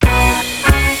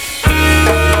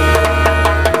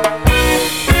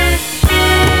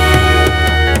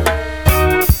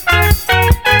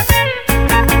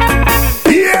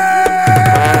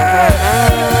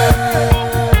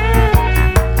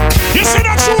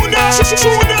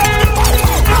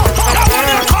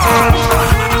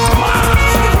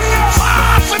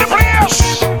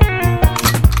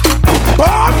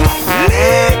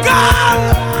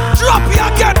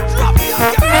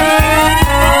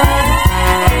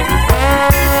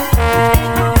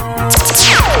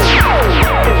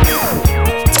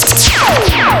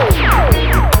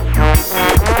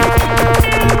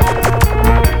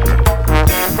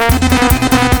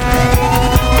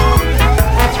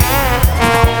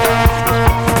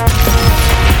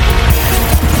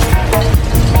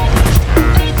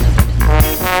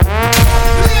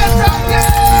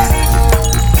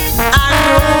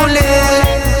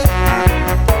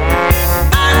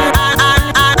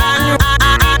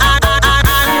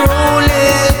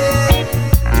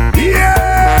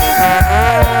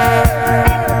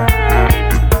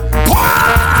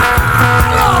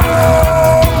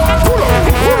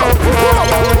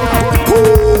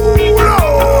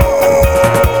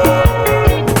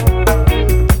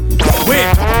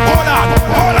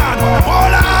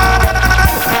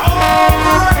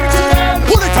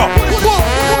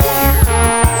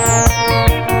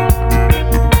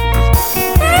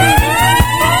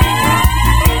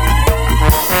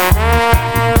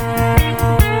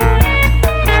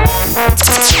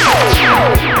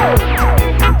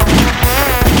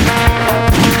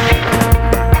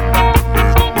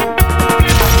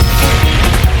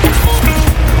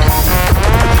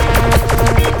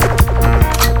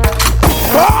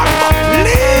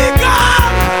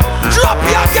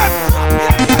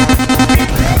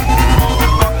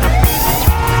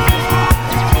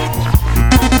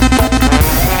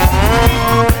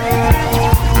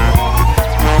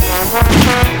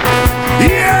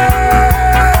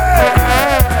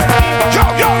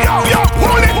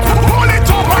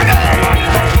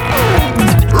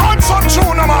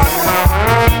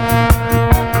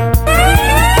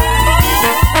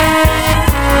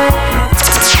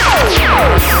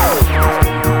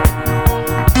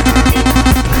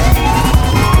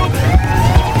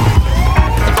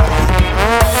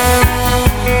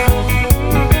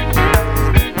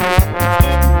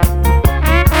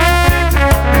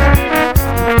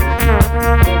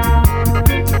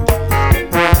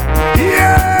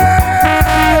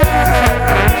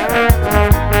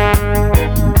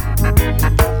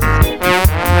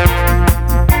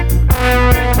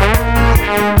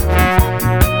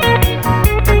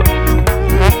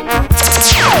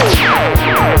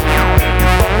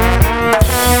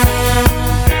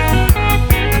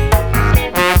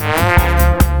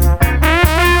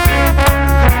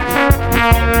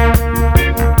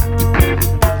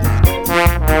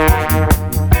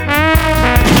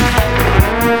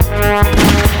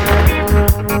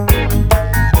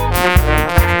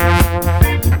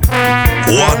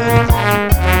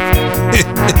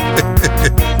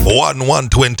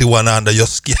121 under your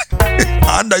skin.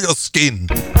 Under your skin.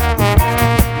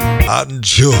 And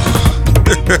Joe.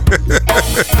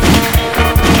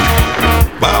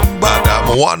 Bam,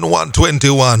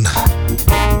 121.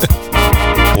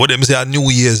 What them say a New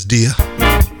Year's Day?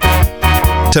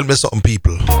 Tell me something,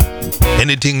 people.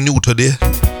 Anything new today?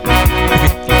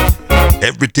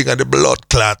 Everything at the blood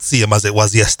clot same as it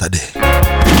was yesterday.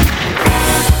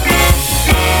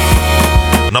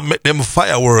 Now make them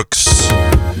fireworks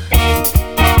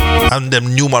and them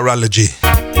numerology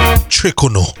trick or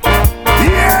no.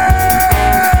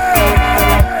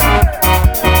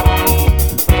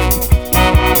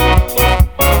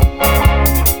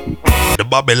 The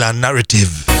Babylon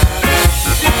narrative.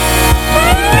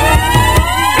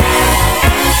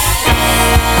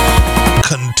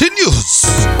 Continues.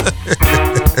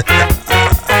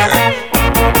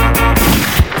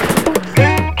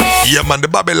 Yeah, man, the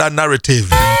Babylon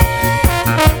narrative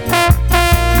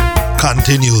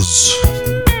continues.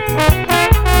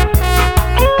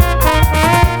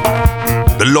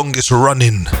 The longest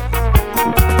running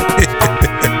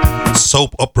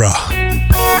soap opera.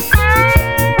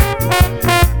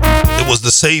 It was the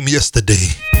same yesterday.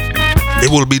 It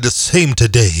will be the same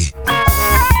today.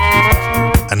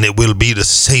 And it will be the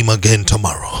same again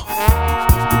tomorrow.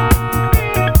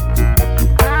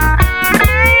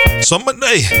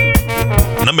 Somebody,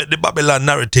 now make the Babylon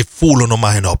narrative fool on the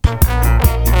mind up.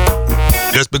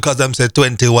 Just because I'm say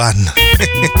 21,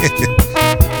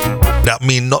 that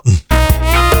mean nothing.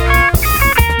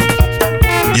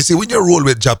 You see, when you roll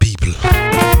with JAH people,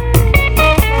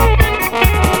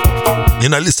 you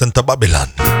know, listen to Babylon.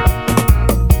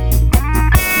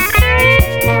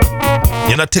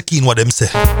 You know, take in what them say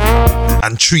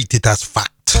and treat it as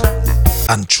fact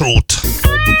and truth.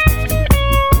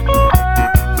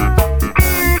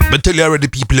 But tell you already,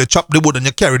 people, you chop the wood and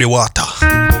you carry the water.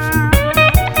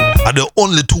 are the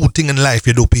only two things in life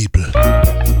you do, people.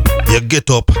 You get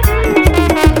up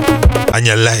and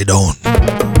you lie down.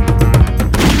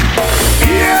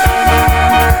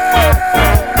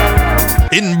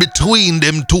 In between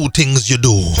them two things you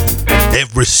do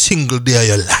every single day of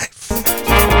your life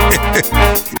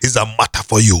is a matter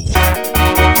for you.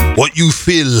 What you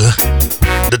feel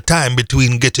the time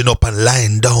between getting up and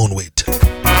lying down with.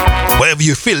 Whatever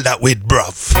you feel that with,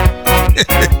 bruv.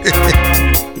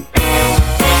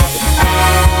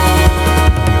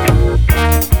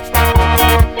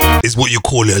 Is what you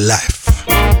call your life.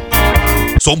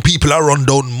 Some people are run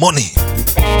down money.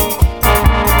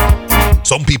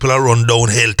 Some people are run down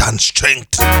health and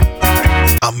strength,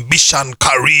 ambition,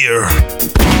 career.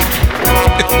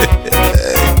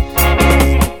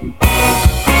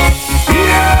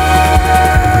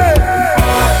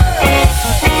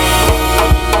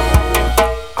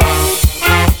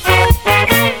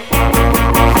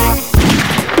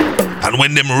 And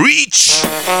when them reach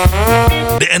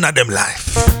the end of them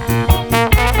life,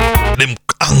 them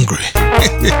angry,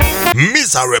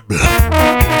 miserable,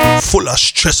 full of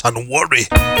stress and worry,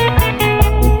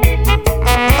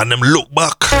 and them look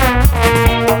back,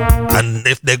 and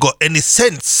if they got any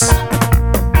sense,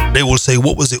 they will say,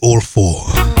 what was it all for?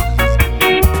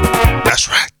 That's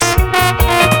right.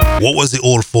 What was it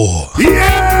all for?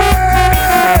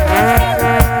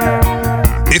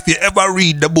 If you ever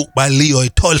read the book by Leo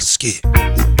Tolstoy,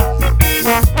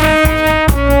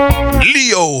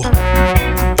 Leo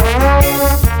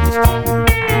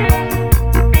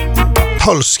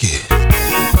Tolstoy,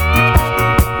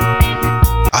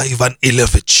 Ivan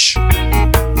Ilyich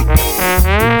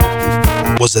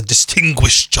was a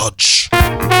distinguished judge,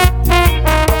 and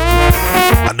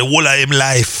the whole of him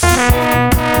life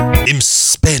him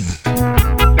spent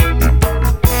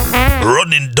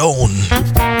running down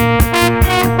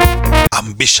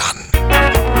ambition,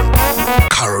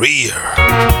 career,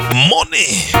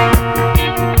 money.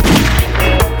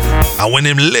 And when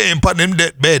him lay upon him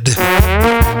deathbed,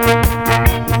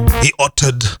 he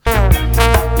uttered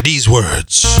these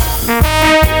words: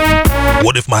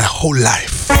 what if my whole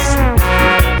life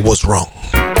was wrong?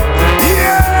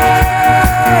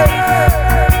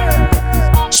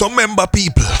 So remember,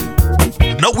 people,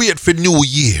 now wait for New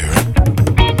Year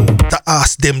to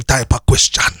ask them type of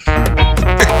question.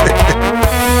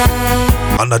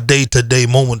 On a day-to-day,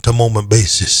 moment-to-moment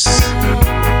basis.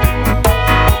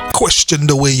 Question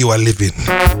the way you are living.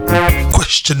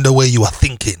 Question the way you are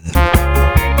thinking.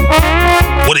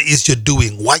 What it is you're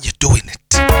doing, why you're doing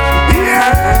it.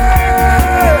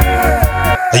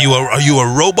 Are you a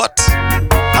robot?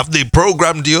 Have they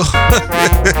programmed you?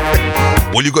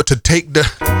 Well, you got to take the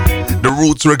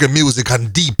roots reggae music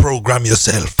and deprogram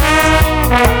yourself.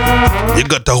 You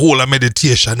got to hold a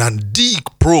meditation and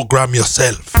deprogram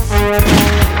yourself.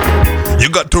 You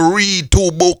got to read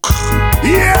 2 books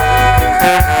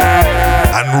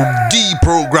and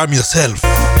deprogram yourself.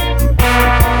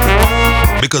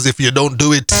 Because if you don't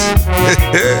do it,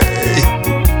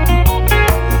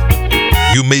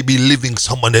 you may be living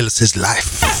someone else's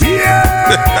life.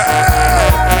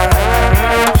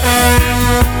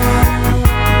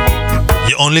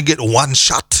 You only get one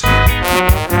shot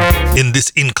in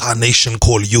this incarnation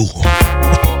called you.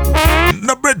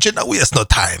 No bridging, no waste no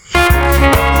time.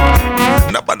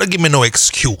 Nobody give me no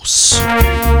excuse.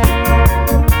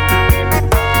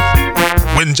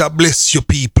 When Jah bless you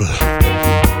people,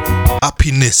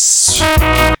 happiness,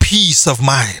 peace of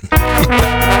mind,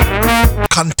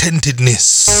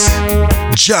 contentedness,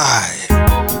 joy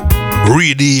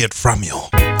radiate from you.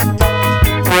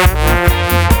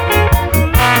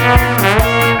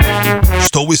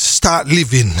 So we start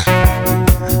living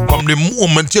from the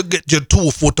moment you get your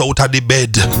 2 foot out of the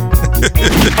bed.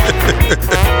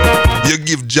 You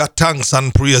give Jah thanks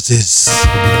and praises.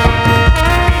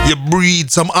 You breathe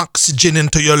some oxygen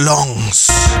into your lungs.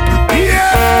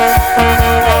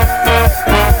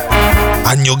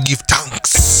 And you give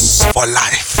thanks for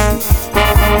life.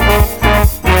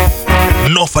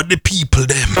 Enough of the people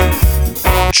them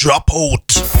drop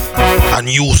out and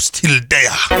you still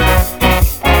there.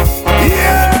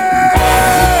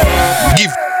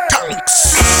 Give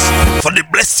thanks for the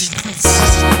blessings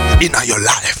in your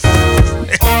life.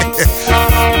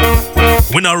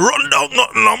 We not run down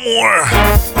nothing no more.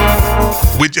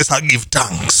 We just give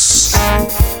thanks.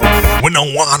 We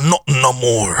don't want nothing no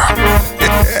more.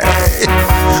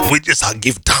 We just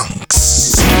give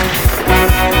thanks.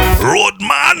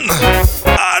 Roadman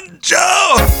and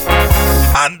Joe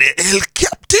and the El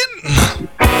Captain.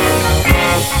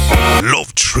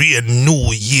 Love Tree and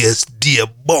New Year's Day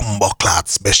Bumbleclad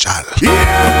special.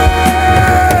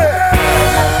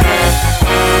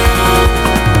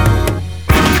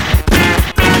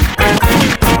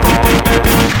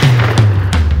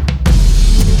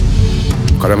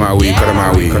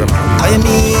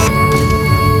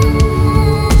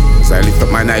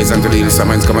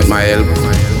 summons come at my help.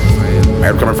 My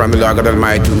help coming from the Lord God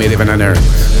Almighty who made heaven and earth.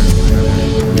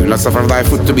 You will not suffer thy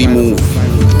foot to be moved.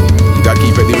 You that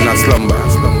keep it, you will not slumber.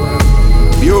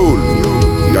 Behold,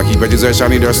 you that keep it, desertion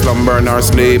neither slumber nor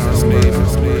sleep.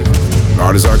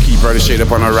 Lord is our keeper, the shade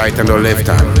upon our right and our left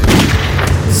hand.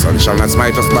 The sun shall not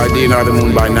smite us by day nor the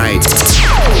moon by night.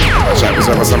 Shall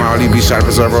preserve us from our leave, we shall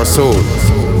preserve our soul.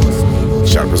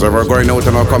 Shall preserve our going out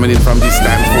and our coming in from this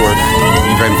time forth,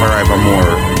 even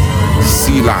forevermore.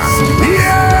 Selah.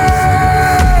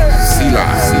 Selah.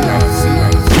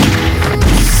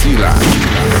 Selah.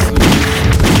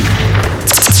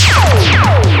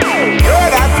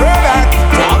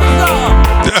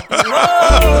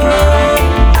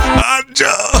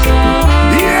 Anja.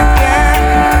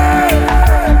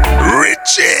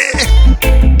 Richie.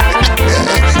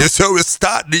 That's how we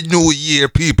start the new year,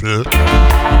 people.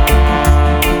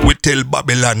 We tell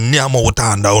Babylon, Nyama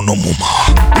Utanda no muma.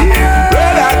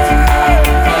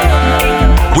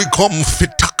 We come to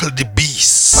tackle the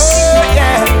beast.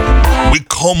 We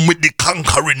come with the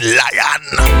conquering lion.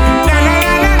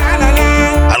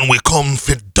 And we come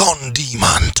for Don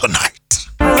Demon tonight.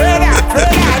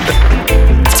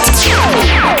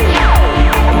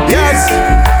 Yes.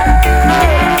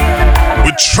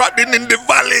 We treading in the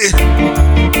valley.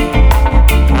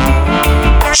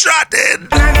 Treading.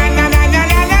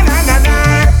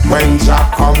 When Jah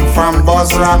come from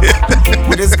Bozra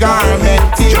with his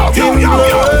garment tipped in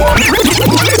blood.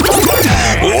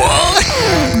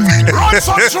 Run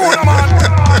some shoulder, man.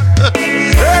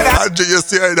 Andrew, you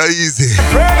see how easy.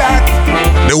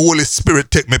 The Holy Spirit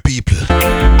take me, people.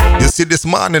 You see, this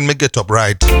morning me get up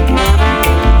right.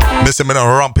 Me say me na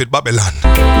ramp it Babylon.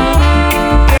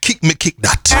 Kick me, kick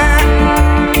that.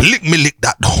 Lick me, lick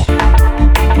that down.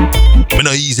 Me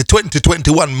no easy.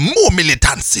 2021 more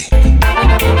militancy.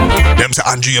 Them say,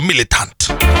 Andrew, you militant.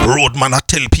 Roadman, I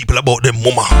tell people about them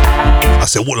mama. I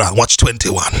say, hold on, watch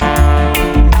 21.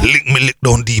 Lick me, lick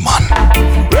down demon.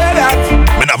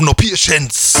 Me have no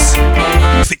patience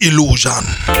for illusion.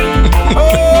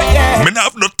 Me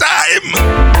have no time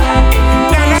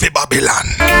for Babylon.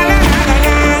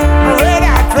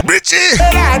 Richie,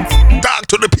 talk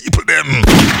to the people them.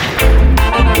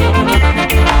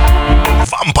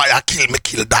 Vampire kill me,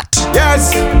 kill that.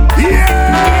 Yes.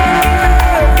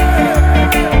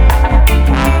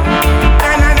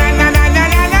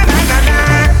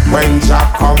 When Jah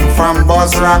come from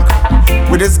Bozrak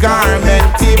with his garment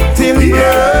tipped in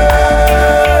blood,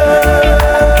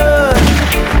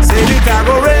 say the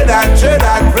cargo red hot,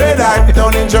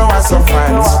 down in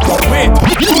Jehoshaphat. Wait.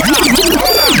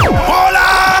 Hold on.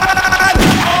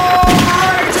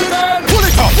 Pull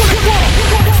it up.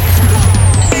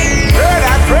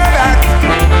 Red hot.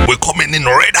 We're coming in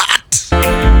red hot.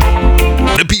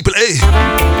 The people, hey,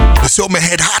 they saw my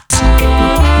head hot.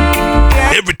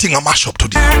 Everything I mash up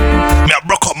today. Me I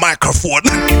broke up microphone.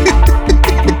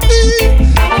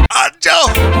 Anjo,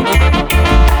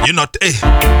 you not, hey,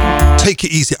 take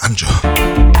it easy, Anjo.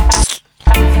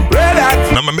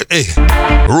 Now, hey,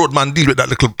 roadman deal with that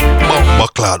little bumper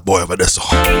cloud boy over there, so.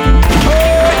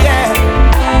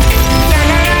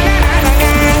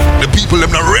 The people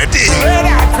them not ready.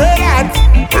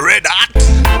 Red hot.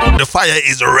 The fire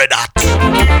is red hot.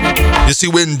 You see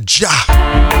when Jah,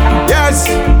 yes,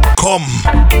 come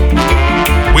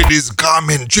with his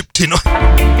garment dripped in.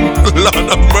 Lord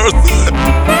of mercy.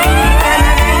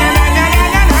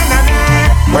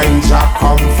 When Jah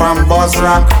come from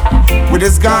Bozrak with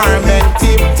his garment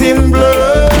tipped in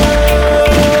blood,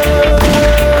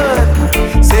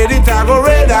 said it I go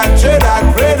red hot,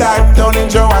 down in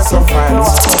Jehoshaphat.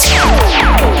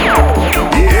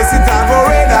 Yes, it I go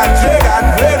red hot,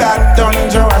 down in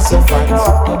Jehoshaphat.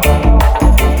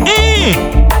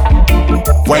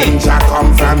 When Jah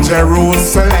come from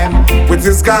Jerusalem with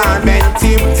his garment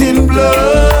tipped in blood,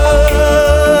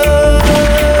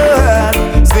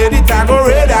 said it I go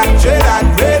red hot,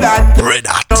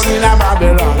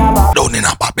 down in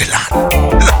a Babylon.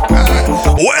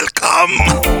 Welcome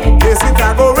yes, it I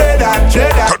go red hot,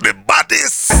 to the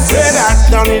baddest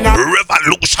down in a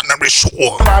revolutionary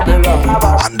show Babylon.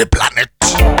 on the planet.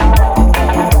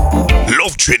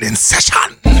 Love training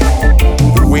session.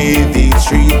 The way they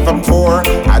treat the poor,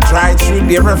 I try to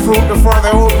treat every fruit before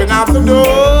they open up the door.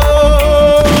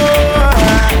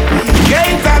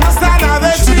 Can't understand how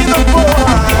they treat the poor.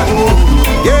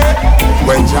 Yeah,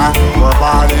 when Jah were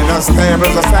born in a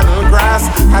stables of saddle grass,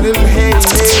 I didn't hate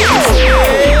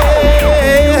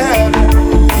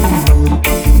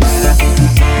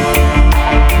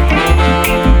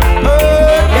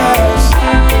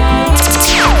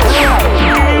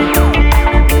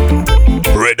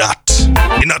Red hot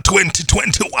in a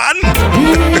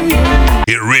 2021.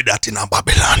 in a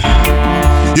Babylon.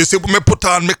 You see, when me put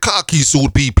on my khaki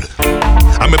suit, people,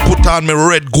 and me put on my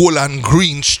red, gold, and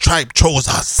green striped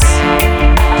trousers,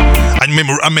 and me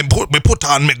put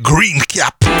on my green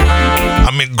cap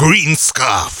and my green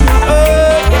scarf.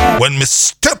 When me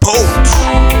step out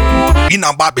in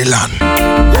a Babylon,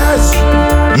 yes,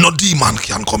 no demon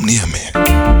can come near me.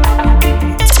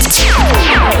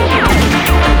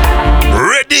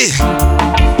 Ready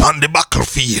on the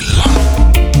battlefield.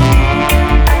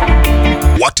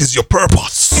 What is your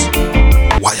purpose?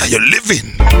 Why are you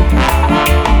living?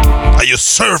 Are you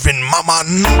serving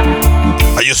Mammon?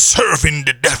 Are you serving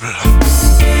the devil?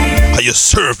 Are you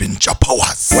serving Jah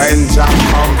powers? When Jah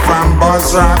come from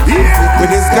Basra,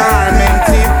 with his garment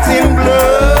dipped in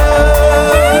blood,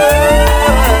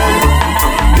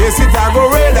 yes, it a go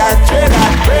red that,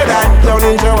 down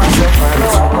in Jehoshaphat.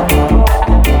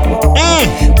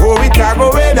 Oh, it a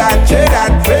go red that,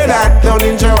 down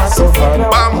in Jehoshaphat.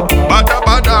 Bam, badam,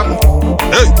 badam.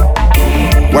 Hey.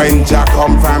 When Jah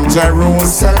come from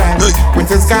Jerusalem, hey, with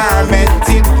his garment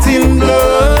dipped in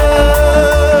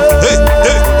blood, hey.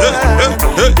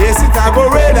 yes, it a go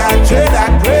red that, hey,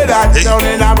 down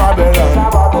in a Babylon.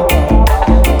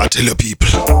 I tell you people.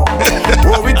 Oh,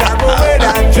 it a go red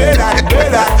that,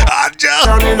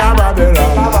 down in a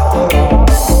Babylon.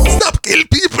 Stop kill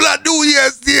people and do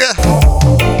yes, dear.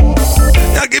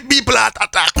 You give people heart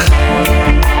attack.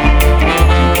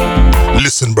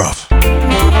 Listen, bruv.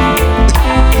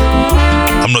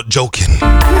 I'm not joking.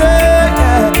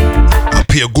 I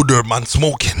pay a good herb man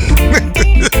smoking.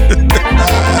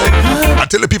 I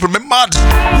tell the people, me mad.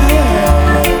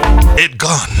 It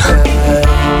gone.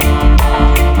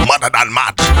 Madder than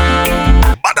mad.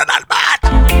 Madder than mad.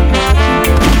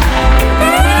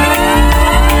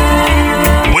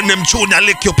 When them tune you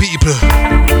lick your people,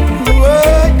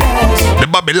 the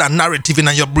Babylon narrative in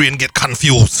your brain get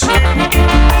confused.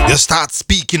 You start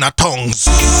speaking in tongues.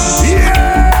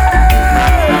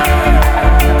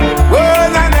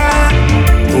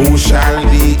 Two shall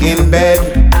be in bed,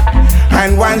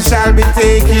 and one shall be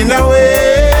taken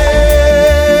away.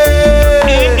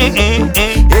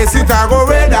 Yes, it a go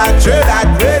red that,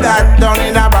 down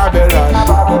in a Babylon.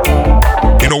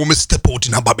 You know when we step out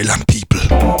in a Babylon, people.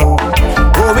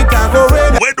 Oh, it a go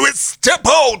red. When we step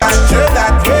out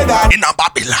in a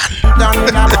Babylon, down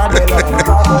in a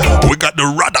Babylon. we got the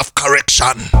rod of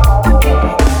correction.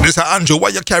 Mr. Andrew, why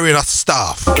you carrying a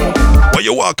staff? Why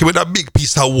you walking with a big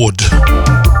piece of wood?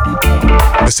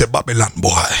 I say, Babylon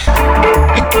boy.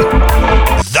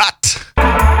 That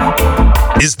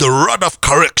is the rod of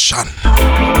correction.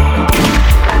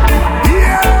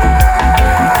 Yeah.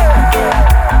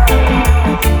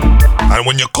 And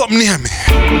when you come near me,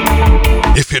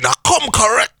 if you not come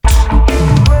correct,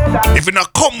 if you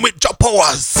not come with your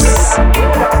powers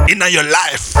in your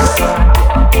life,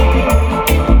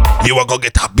 you are gonna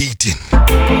get a beating.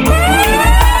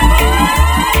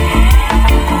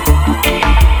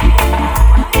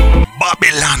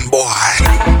 Babylon boy.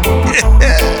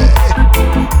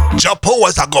 Your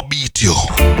powers are gonna beat you.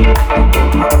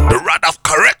 The rod of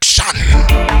correction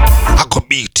are gonna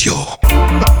beat you.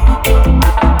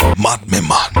 Mad me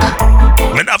man.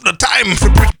 We don't have the time for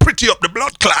pretty up the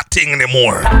blood clotting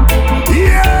anymore.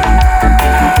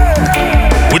 Yeah.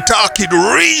 We talk it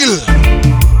real.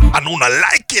 And who not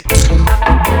like it,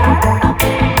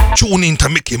 tune into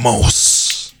Mickey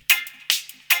Mouse.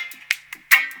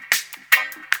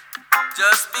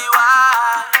 Just be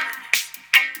wise,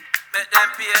 make them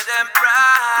pay them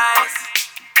price.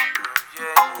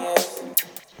 Yeah.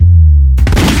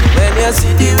 So when you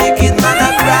see the wicked man a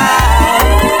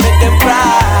cry, make them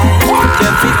cry,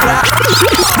 them feel cry.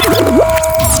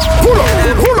 Pull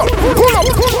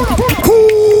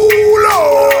up.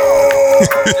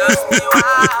 Just be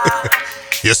wise.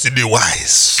 You see the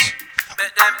wise.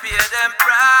 Make them pay them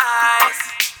price.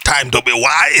 Time to be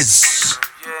wise.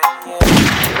 Yeah.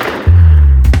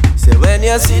 Say when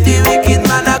you see the wicked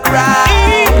man a cry,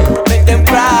 make them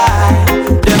cry,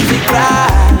 them be cry.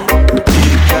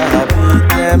 Jah beat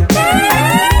them.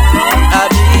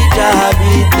 Jah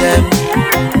beat them.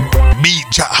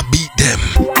 Jah beat them.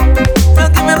 No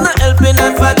give them no helping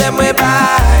and for them we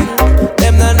buy.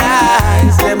 Them no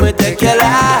nice, them we take your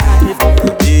life.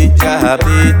 Jah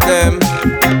beat them.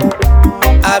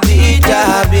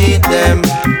 Jah beat them.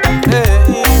 Hey.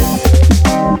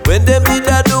 When them did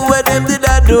a do, when them did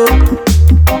a do,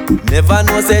 never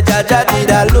know say Jah did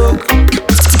a look. I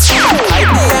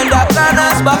the end of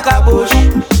corners back a bush,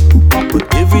 but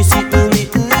every secret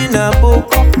written in a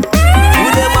book. Who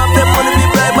them have them money be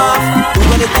bribe off? Who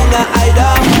gonna thing a hide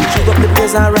off? Shoot up the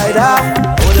place and ride off.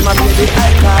 All them a play the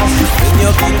high class. When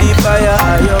you feel the fire,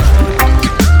 are your foot.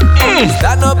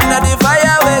 Stand up in the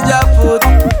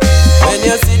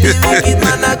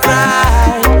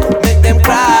cry, make them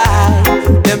cry,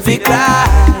 them fi cry.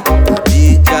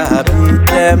 Beat Jah, beat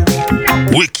them.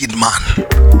 Wicked man,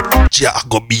 Jah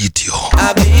go beat you.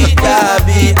 I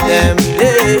beat them.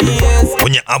 Hey, yes.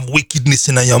 When you have wickedness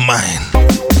in your mind,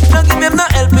 No give them no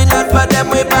helping, not for them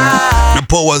we buy. the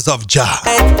powers of Jah,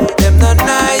 Them not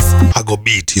nice, I go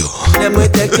beat you. them we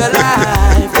take your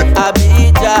life. I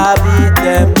beat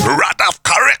them. Rod of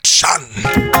correction,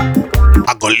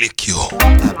 I go lick you.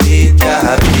 I beat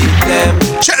them.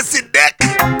 Chezidek,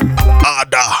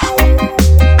 Ada.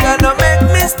 Jah no make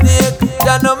mistake,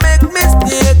 Jah no make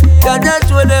mistake. Jah just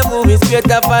show them movies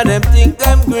greater for them think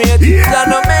them great. Jah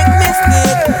no make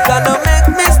mistake, Jah no make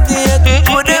mistake.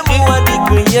 Show them who are the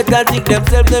creator, think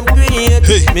themselves them create.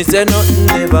 Hey. Me say nothing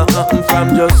never happen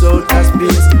from just outer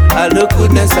space. All the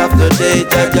goodness of the day,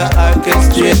 Jah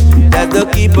orchestrate. That's the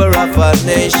keeper of all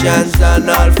nations and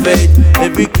all faith.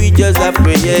 Every creature's of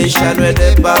creation where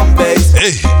they bomb base.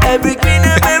 Hey. Every green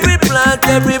and every plant,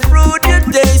 every fruit you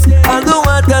taste, and the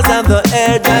waters and the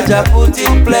air that you put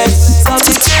in place. So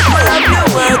be careful of your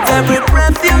words, every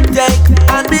breath you take,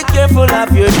 and be careful of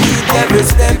your deeds, every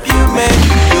step you make.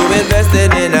 You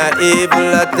invested in an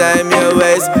evil, a time you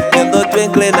waste. In the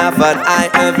twinkling of an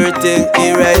eye, everything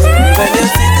erased. When you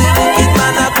see the wicked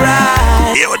man a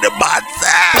cry, You the bad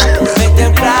side. make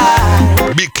them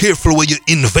cry, Be careful where you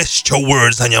invest your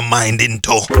words and your mind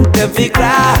into. them fi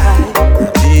cry.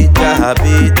 Beat Jah,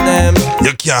 beat them.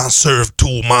 You can't serve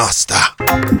two masters.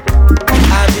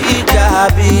 I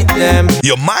beat them.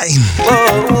 Your mind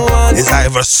Oh, is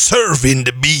either serving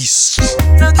the beast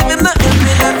no give him no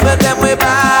helping for them we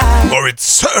buy. or it's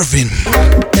serving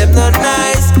Them not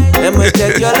nice, them we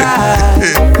take your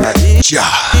life. I beat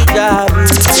Jah. Jah,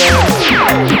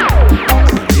 beat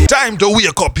them. Time to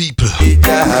wake up, people. Beat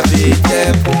Jah, beat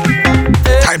them.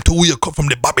 Time to wake up from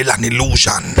the Babylon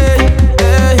illusion.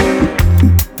 Hey,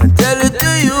 I tell it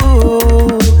to you.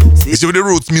 You see with the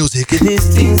roots music,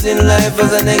 These things in life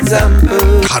as an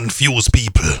example. confuse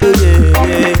people.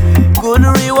 Yeah. Good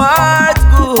rewards,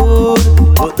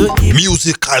 good. But the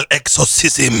Musical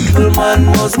exorcism. evil man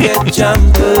must get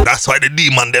trampled. That's why the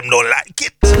demon them don't like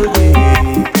it.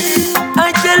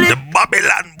 I tell The it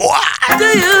Babylon boy to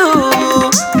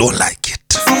you. don't like it.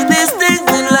 See these things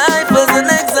in life as an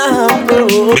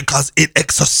example. Because it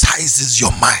exercises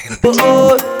your mind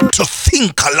Oh, to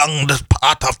think along the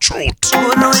path of truth.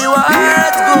 good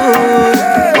rewards, good.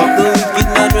 But the wicked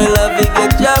man will have to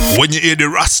get jammed. When you hear the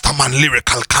Rastaman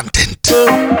lyrical content, So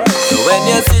when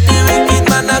you see the wicked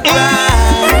man a cry,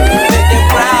 make them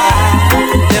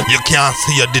cry. Them you can't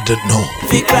say you didn't know.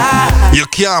 fi cry. You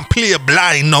can't play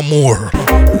blind no more.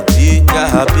 Beat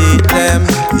Jah, beat them.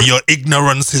 Your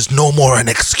ignorance is no more an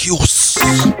excuse.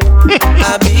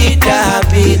 I beat Jah,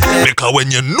 beat them. Because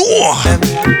when you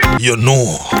know, you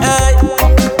know. Hey,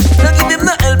 no give them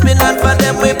no helping hand for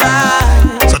them we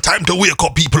buy. So time to wake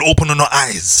up, people. Open on your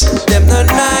eyes. Them not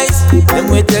nice, them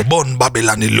we take Burn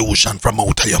Babylon illusion from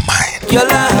out of your mind. your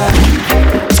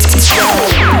life.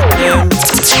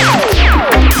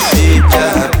 Beat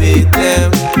Jah, beat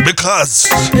them. Beat them. Because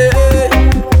Hey,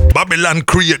 Babylon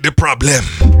create the problem.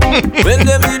 when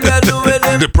them did that do, when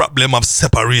them The problem of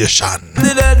separation,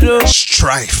 did that do,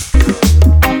 strife.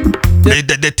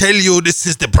 They tell you this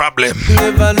is the problem.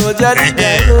 never know Jah did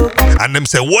that do. And them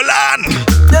say, hold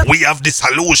on, we have the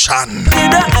solution.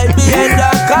 Did I hide behind the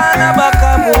corner back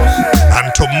a bush?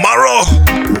 And tomorrow,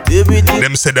 Everything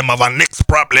them say them have a next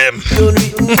problem. done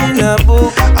written in a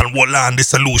book. And hold on, the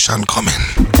solution coming.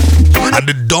 And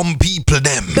the dumb people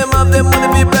them Them have them money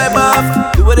be bribe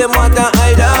off. Do what them want and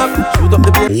hide off. Shoot up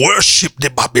the place worship the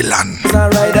Babylon and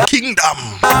ride off. kingdom.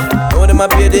 Know them a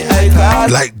pay the high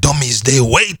cost. Like dummies, they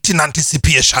wait in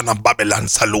anticipation of Babylon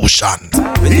solution.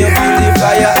 When you feel the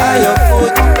fire on your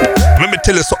foot, Let me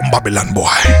tell you something, Babylon boy.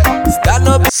 stand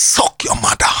up Suck your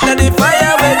mother. and the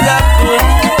fire with that foot.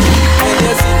 When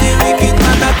you see the wicked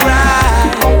man a cry,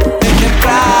 make them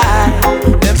cry.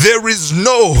 Them There is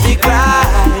no be cry.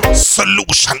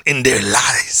 solution in their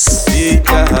lies. Beat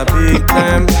Jah, beat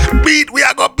them. We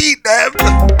are gonna beat them.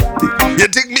 You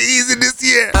take me easy this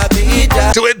year. I beat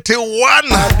Jah,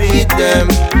 21. I beat them.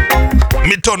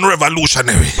 Me turn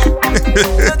revolutionary. Don't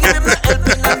give them no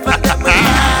helping hand for them.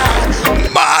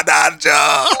 Mother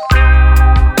Jah.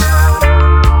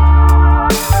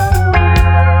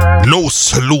 No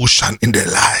solution in their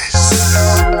lives.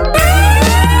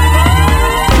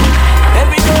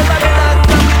 Every day Babylon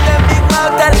come with them big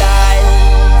mouth of lies,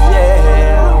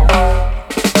 yeah.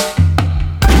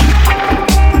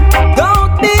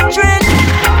 Don't be tricked,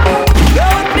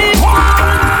 don't be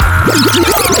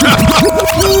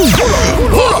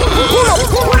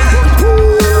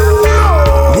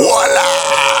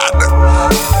Voila!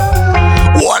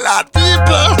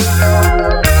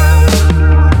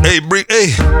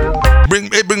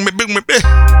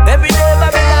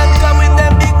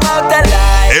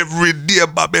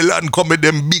 come with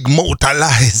them big mouth of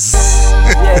lies.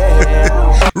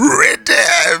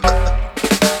 Riddim.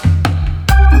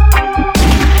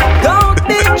 Don't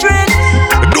be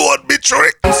tricked. Don't be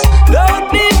tricked.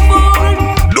 Don't be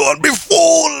fooled. Don't be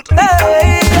fooled.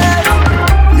 Hey,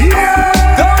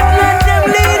 don't let them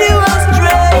lead you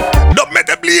astray. Don't let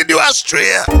them lead you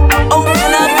astray.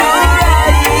 Open up your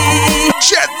eyes.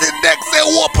 Chezidek say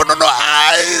open on your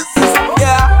eyes.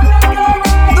 Yeah.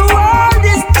 The world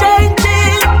is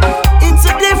changing. It's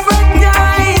a different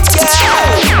time.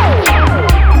 Yeah.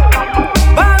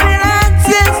 Babylon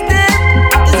system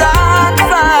is on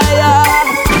fire.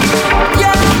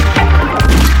 Yeah.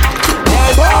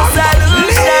 There's no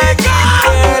solution in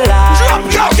their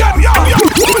life.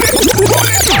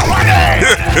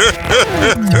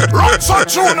 Run some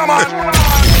tuna, man.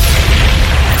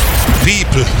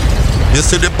 People, you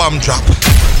see the bomb drop.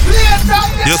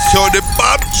 You saw the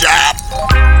bomb drop.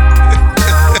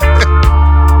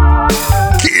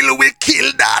 Kill, we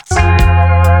kill that.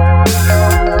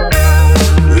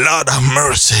 Lord have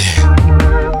mercy.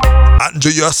 And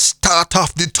you start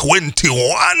off the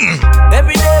 21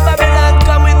 Every day Babylon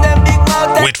come with them big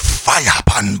mouth with fire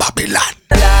upon Babylon.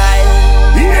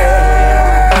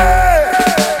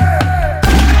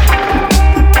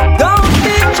 Don't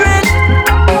be tricked.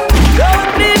 Don't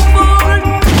be fooled.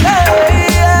 Hey,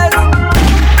 yes.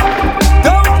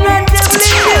 Don't let them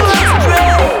lead you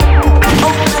astray.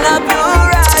 Open up your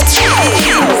eyes.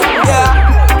 Yeah.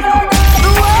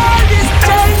 The world is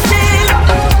changing.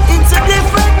 It's a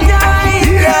different time.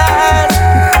 Yes.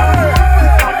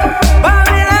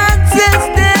 Babylon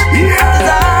system is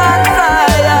on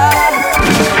fire.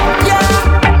 Yeah.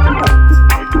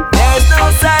 There's no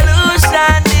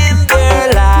solution in their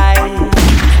life.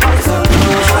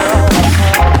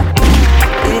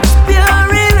 It's pure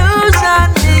illusion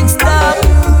mixed up.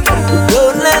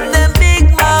 Don't let them big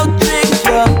mouth trick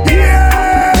you.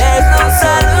 There's no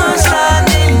solution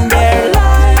in their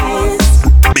lives.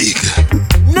 Big.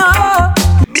 No,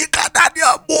 Bigger than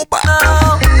your booba. no.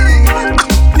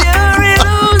 Pure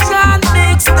illusion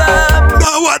mixed up.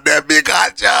 Now what they big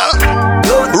at you?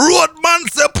 Roadman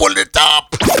say pull it up.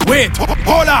 Wait,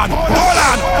 hold on.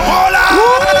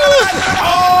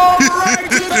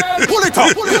 Pull it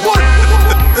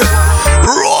up.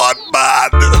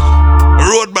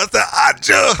 Roadman say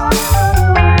Anjo.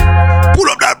 Pull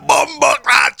up that bumbo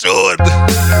cartoon.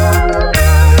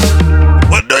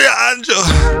 What do you,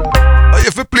 Anjo?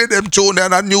 If you play them tune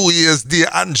on a New Year's Day,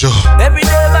 Anjo. Every day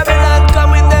Babylon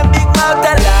come with them big mouth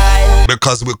alive.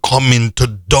 Because we're coming to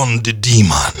dun the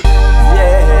demon.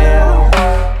 Yeah.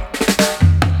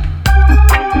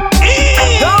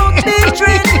 Don't be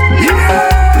tricked.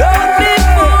 Don't be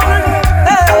fooled.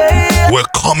 Hey.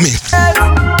 We're coming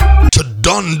to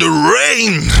dun the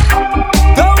reign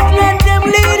Don't let them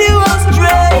lead you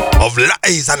astray. of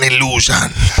lies and illusion.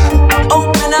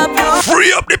 Open up your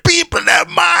Free up the people, their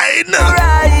mind.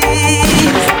 eyes.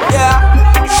 Yeah.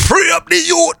 Free up the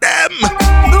youth, them.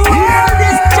 The world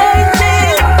is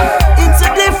changing. It's a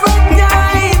different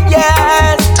time.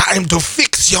 Yes. Time to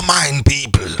fix your mind,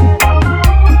 people.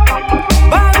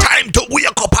 Babylon Time to wake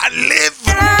up and live.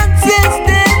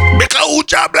 system Because who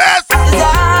Jah bless? is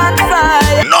on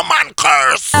fire. No man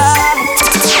curse.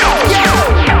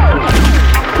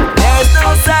 There's no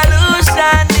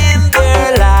solution in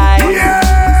their life.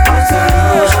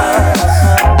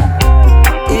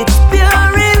 It's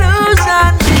pure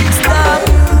illusion mixed up.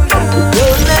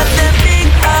 Don't let them big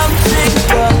mouth trick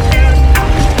you.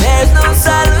 There's no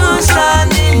solution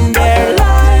in their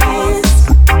lives.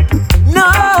 No,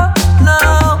 no.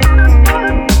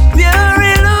 Pure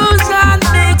illusion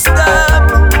mixed up.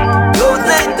 Don't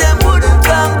let them wouldn't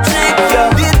come trick you.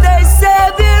 Did they say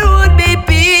there would be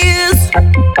peace?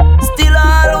 Still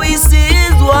all we see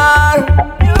is war.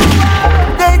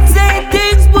 They say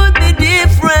things would be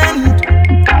different.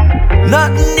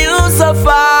 Nothing new so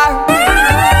far.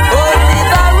 Only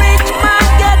the rich man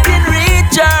getting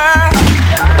richer,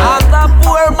 and the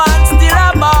poor man still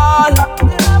a ball.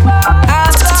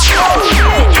 And the only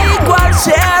equal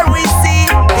share we see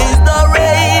is the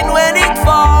rain when it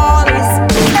falls.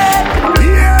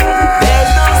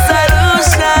 There's no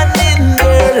solution in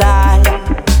their life.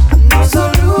 No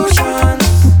solution.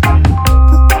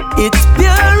 It's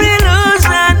pure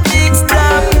illusion mixed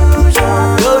up.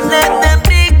 Don't let them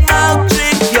big mouth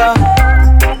trick you.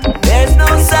 There's no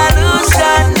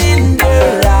solution in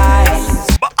their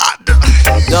lives. Bad.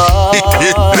 No.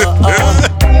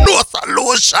 No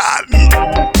solution.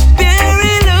 Pure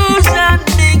illusion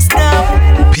mixed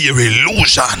up. Pure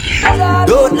illusion.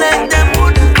 Don't let them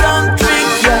wooden tongue trick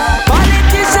you.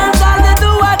 Politicians all they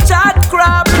do a chat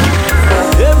crap.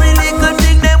 Every little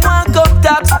thing they want come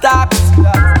talk stock.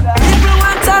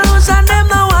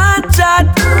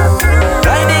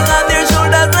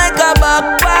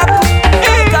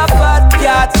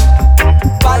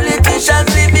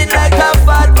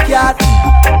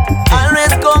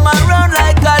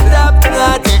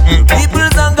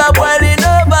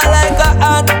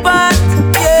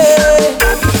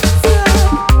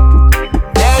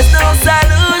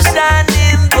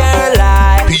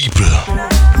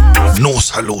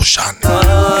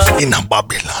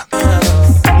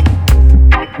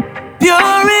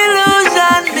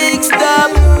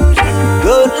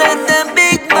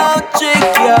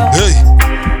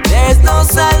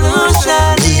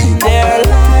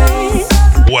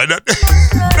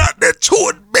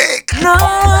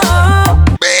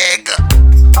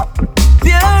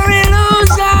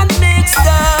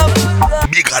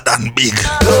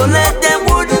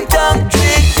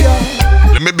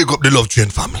 up the Love Train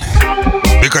family.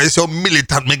 Because it's so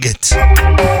militant me get.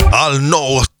 I'll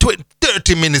know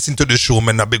 30 minutes into the show,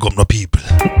 man, I big up no people.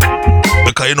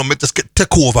 Because you know, me just get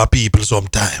take over people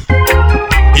sometime.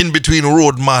 In between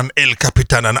Roadman, El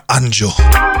Capitan and Anjo.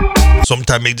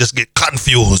 Sometimes I just get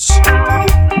confused.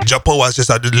 Japo was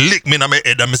just had to lick me in my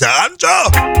head and me say,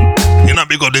 Anjo, you know,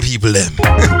 big up the people them.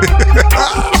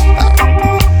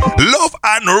 Love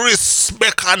and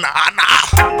respect and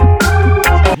honor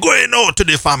going out to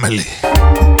the family.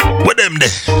 With them there.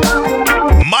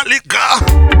 Malika,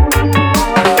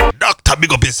 Doctor,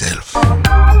 big up yourself.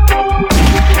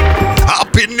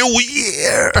 Happy New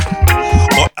Year.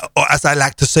 Or as I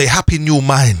like to say, Happy New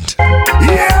Mind.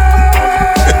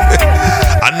 Yeah!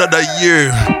 Another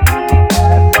year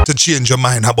to change your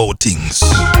mind about things.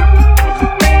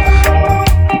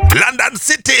 London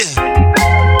City.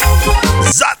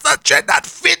 That's a trend that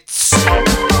fits.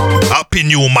 Happy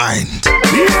New Mind.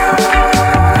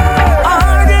 Yeah.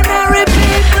 Ordinary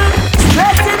people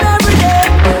stressing every day,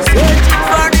 searching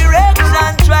for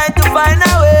direction, trying to find a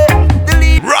way.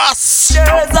 The Ras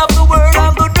of the world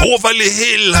and good Overly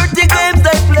Hill. dirty games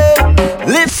they play.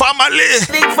 Live Family.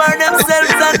 think for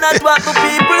themselves and not what the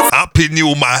people Happy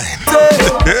New Mind. say.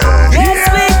 Yes,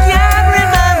 we can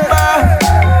remember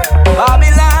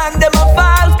Babylon, them a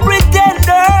false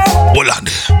pretender. Hold on.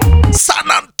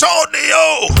 San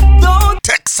Antonio. Don't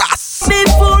Texas. be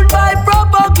fooled by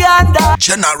propaganda.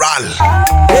 General.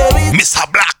 There is Mr.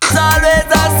 Black. always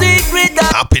a secret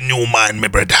Happy New Mind, my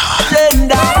brother.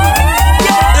 agenda.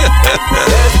 Yeah.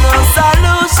 There's no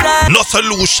solution No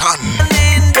solution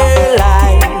in their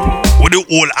life. with the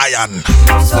old iron.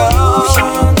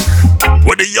 Solution.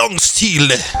 With the young steel.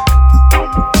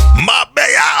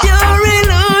 Mabea. Your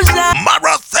illusion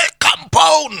Marathon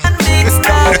compound. mixed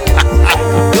up.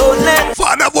 Don't let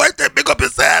Father boy, take big up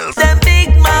yourself. them big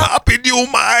mouth. Happy New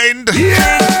Mind. There's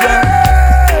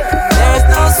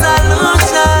no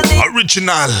solution in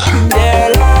Original their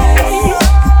life.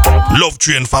 Love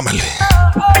Train family.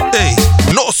 Hey,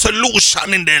 no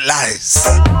solution in their lives.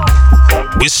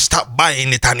 We stop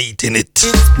buying it and eating it.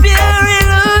 It's pure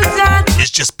illusion.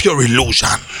 It's just pure illusion.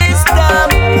 Mixed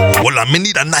up. Well, I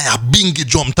need a Naya bingy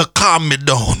drum to calm me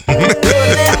down. Don't let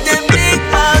them big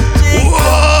mouth think. What?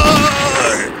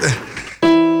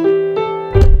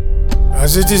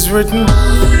 As it is written,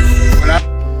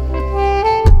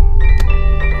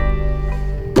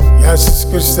 Jesus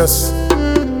Christus,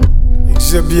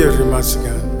 exhibir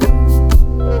masigan.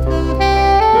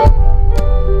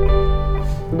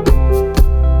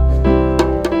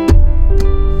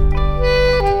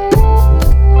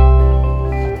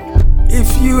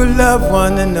 If you love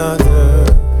one another,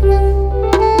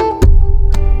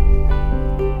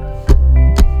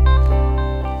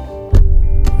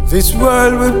 this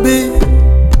world would be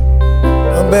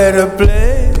a better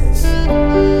place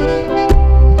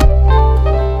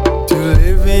to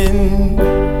live in.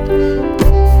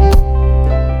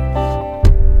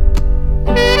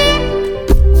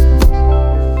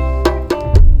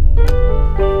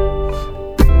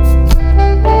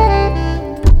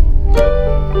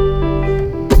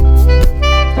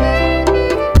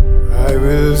 I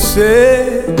will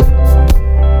say,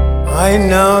 I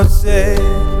now say,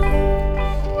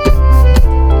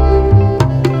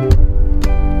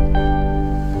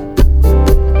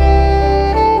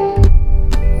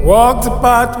 walk the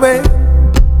pathway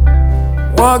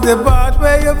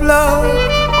of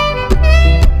love.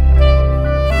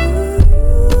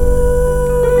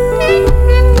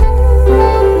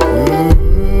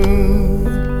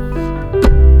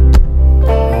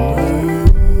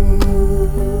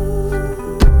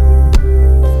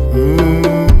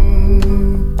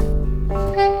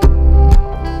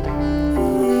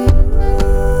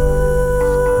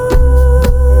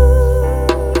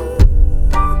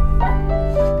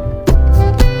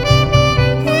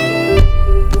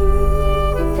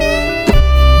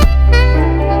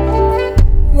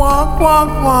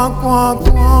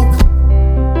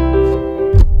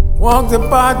 Walk the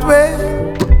pathway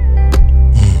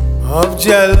of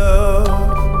jello.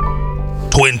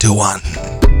 21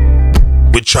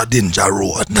 with Chadinja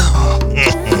Road.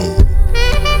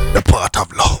 The part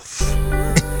of love.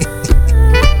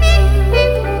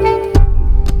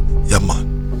 Yeah, man.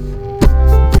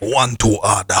 1 2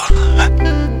 order.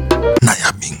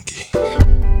 Naya Bingi.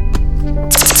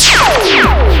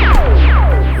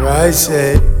 I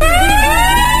say,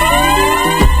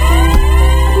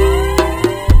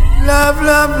 love,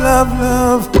 love, love,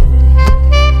 love.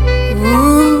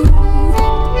 Ooh.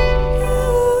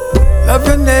 Love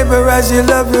your neighbor as you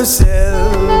love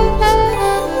yourself.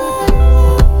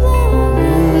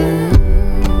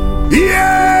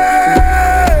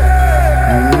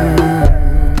 Yeah!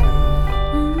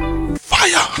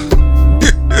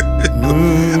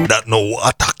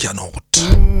 attack you not.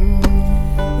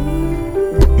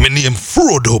 My name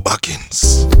Frodo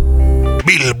Baggins.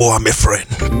 Bilbo I'm a friend.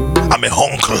 I'm a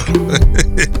uncle.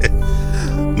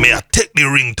 May I take the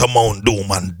ring to Mount Doom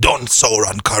and done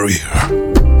Sauron career.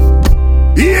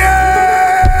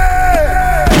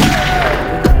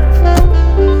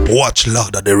 Yeah! Watch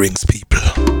Lord of the Rings, people.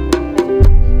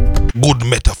 Good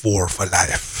metaphor for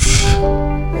life.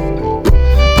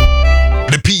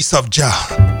 The peace of Jah,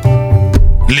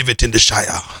 live it in the Shire.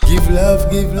 Give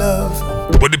love, give love.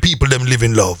 But the people them live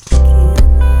in love.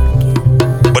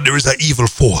 But there is an evil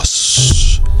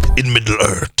force in Middle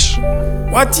Earth.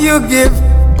 What you give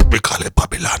We call it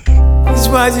Babylon. is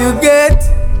what you get.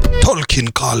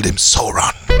 Tolkien called him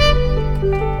Sauron.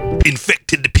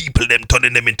 Infected the people, them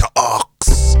turning them into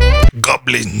orcs,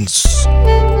 goblins,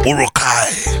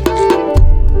 urukai,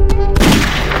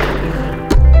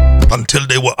 until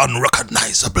they were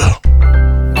unrecognizable.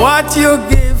 What you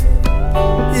give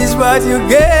is what you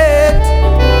get.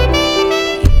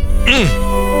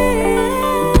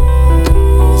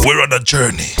 We're on a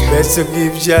journey Best to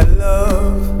give your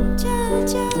love.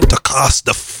 to cast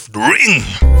the ring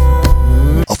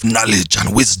of knowledge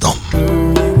and wisdom,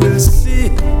 You will see,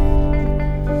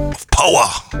 of power,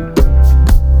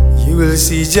 you will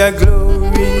see your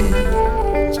glory.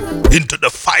 into the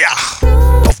fire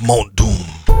of Mount Doom.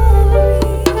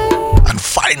 And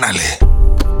finally,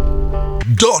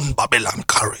 done Babylon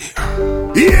career.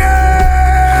 You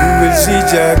will see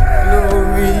your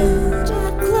glory.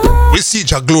 We see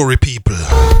your glory, people,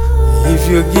 If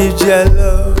you give your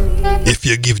love. if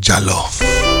you give your love.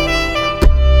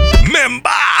 Remember,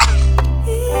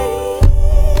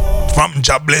 from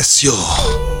Jah bless you,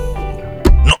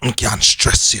 nothing can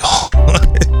stress you.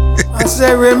 I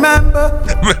say remember,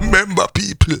 Remember,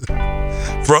 people,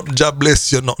 from Jah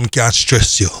bless you, nothing can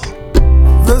stress you.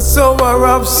 the sower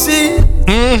of seed.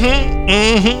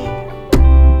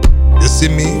 You see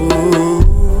me?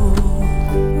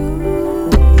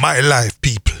 My life,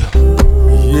 people,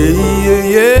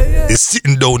 Yeah. is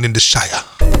sitting down in the Shire,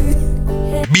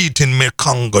 beating my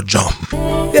Congo drum,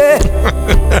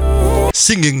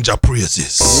 singing Jah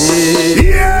praises.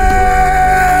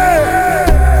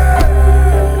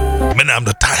 Man, I'm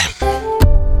the time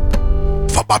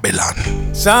for Babylon.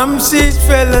 Some seeds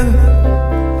fell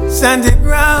on sandy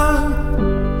ground.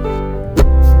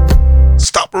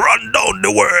 Stop run down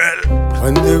the world.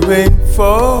 When the rain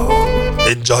falls,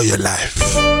 Enjoy your life.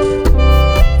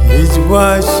 it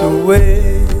wash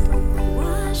away.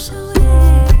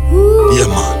 Yeah,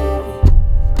 man.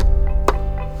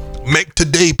 Make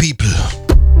today, people.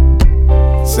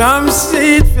 Some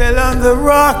seed fell on the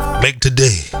rock. Make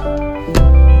today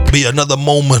be another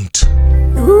moment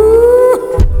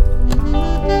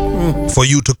for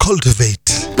you to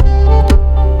cultivate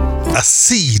a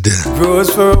seed Grows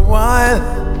for a while,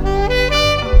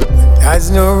 but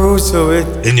has no roots, so it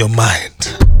in your mind.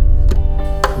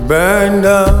 burned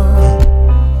down.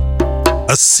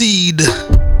 A seed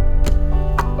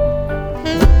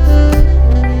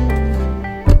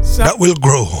that will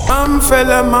grow. Some fell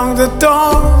among the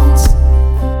thorns.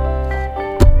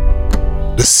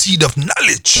 The seed of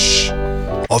knowledge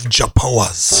of Jah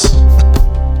powers,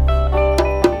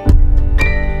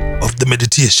 of the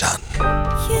meditation,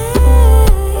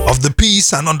 of the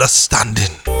peace and understanding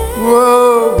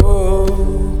Whoa,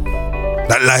 whoa.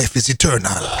 that life is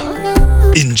eternal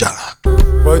in Jah.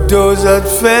 But those that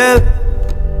fell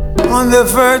on the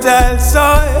fertile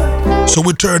soil, So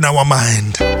we turn our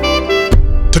mind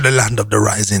to the land of the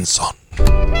rising sun.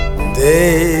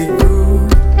 they grew.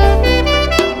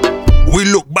 We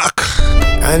look back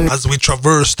And as we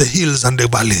traverse the hills and the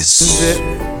valleys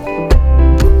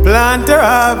plant or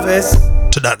harvest.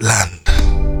 to that land,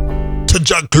 to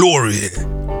Jah glory.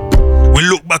 We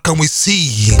look back and we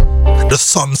see the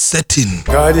sun setting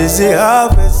God is the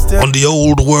harvester. on the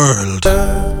old world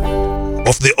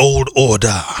of the old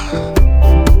order.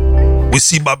 We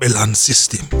see Babylon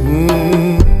system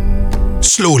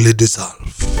slowly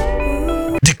dissolve,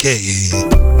 decay.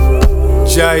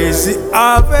 Jah is the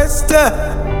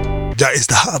harvester. Jah is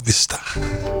the harvester.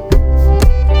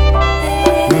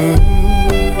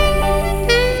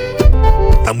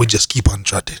 And we just keep on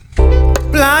trotting.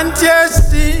 Plant your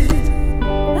seed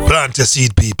Plant your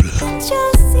seed, people.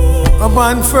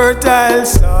 upon fertile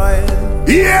soil.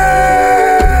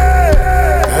 Yeah!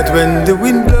 That when the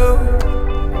wind blows,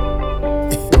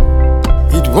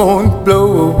 it won't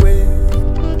blow away.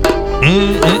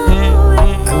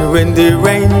 And when the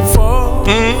rain falls,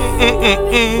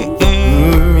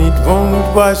 it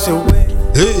won't wash away.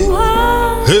 Hey,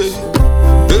 hey,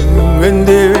 When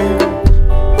the rain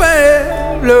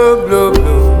blow, blow,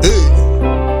 blow, hey.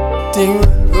 thing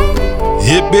will go.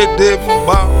 Bidim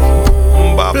bam.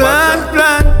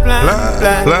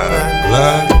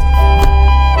 Plant.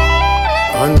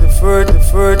 On the fur.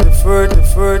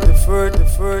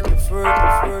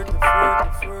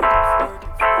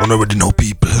 I already know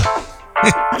people.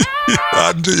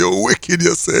 Andrew, you're wicked,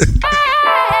 you say.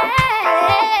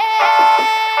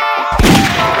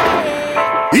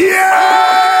 Yeah!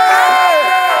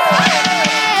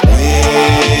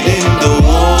 Wade in the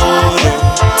water.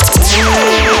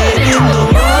 Wade in the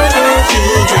water,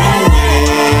 children.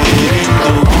 Wade in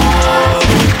the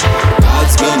water.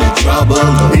 God's gonna trouble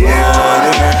the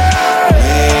water.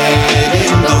 Wade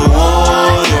in the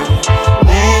water.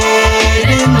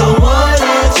 Wade in the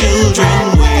water, children.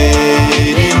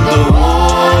 Wade in the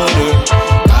water.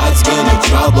 God's gonna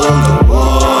trouble the water.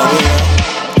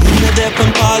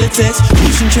 On politics,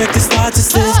 pushing check to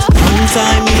statistics. One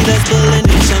time leaders building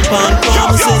nation upon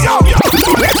promises.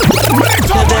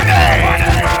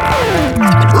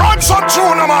 Run some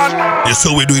tuna, man. You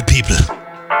saw we do it, people.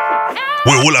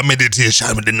 We hold a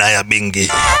meditation with the Naya Bingi.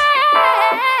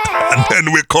 And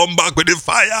then we come back with the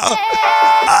fire.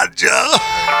 Aja.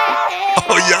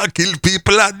 Oh, yeah, kill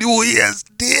people and do yes,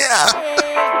 dear.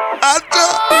 Aja.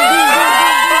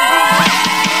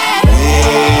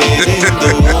 Wade in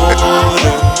the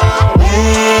water.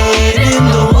 Wade in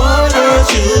the water,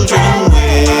 children.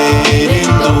 Wade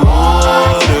in the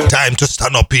water. Time to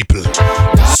stand up, people.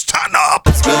 Stand up.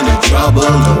 It's gonna trouble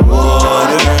the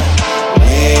water.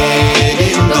 Wade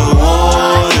in the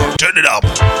water. Turn it up.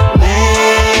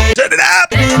 Wade Turn it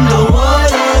up. in the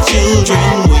water,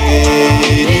 children.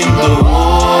 Wade in the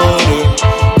water.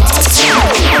 It's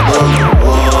gonna trouble the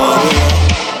water.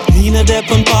 Leaner dep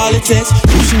on politics,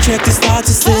 pushing check to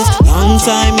statistics. Long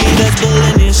time leaders build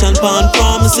a nation upon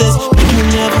promises. People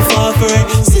never fall for it,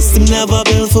 system never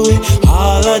built for it.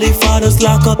 All of the fathers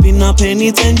lock up in a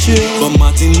penitentiary. But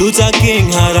Martin Luther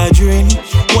King had a dream.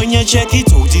 When you check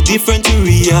it out, it's different to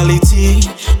reality.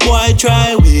 Boy,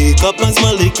 try wake up and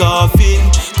smell the coffee.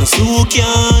 Cause who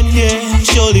can hear,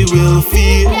 surely will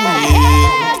feel.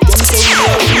 Yeah. Don't say we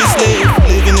are free slaves,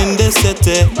 living in the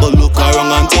city. But look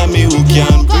around and tell me who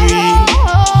can breathe.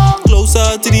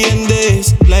 Closer to the end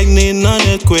days, lightning and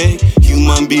earthquake.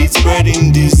 Human beings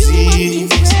spreading disease.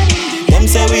 Them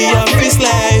say we are free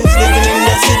slaves, living in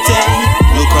the city.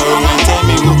 Look around and tell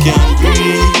me who can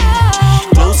breathe.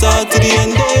 Closer to the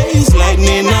end days,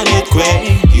 lightning and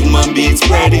earthquake. Human beings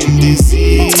spreading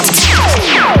disease.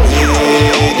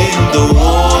 Wade in the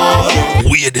water.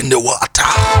 Wade in the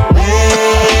water.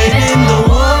 Wade in the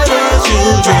water,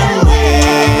 children.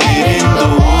 Wade in the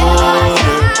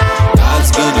water. God's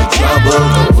gonna trouble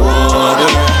the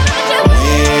water.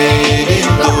 Wade in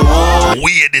the water.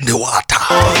 Wade in the water.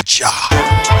 Jah.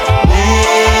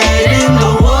 Wade in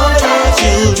the water,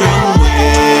 children.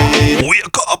 Wade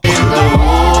Wake up. in the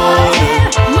water.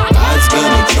 God's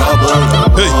gonna trouble the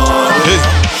water. Hey.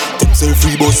 Them say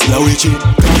free boss slow Richie.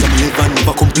 Cause I'm live and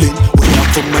never complain. When I'm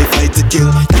from my fight to kill,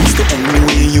 that's the only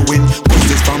way you win. Cause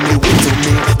this family wins on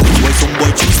me. That's why some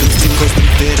boy choose to sting. Cause they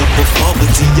fed up of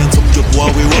poverty and some job war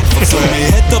we work for. So me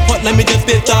head up hot like me just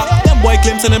pay talk. Them boy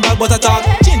claims and them bad but attack.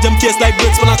 Change them face like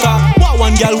bricks when I car. What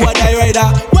one girl who a die rider.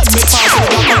 When me pass with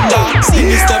the black under. See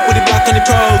me step with the black and the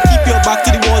proud. Keep your back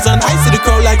to the walls and I see the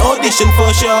crowd like audition for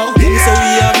a show. So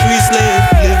we are free slave,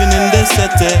 living in the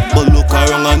city. But look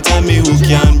around and tell me who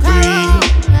can breathe.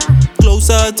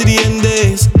 Closer to the end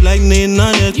days, lightning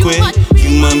and earthquake.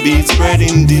 Human beings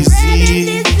spreading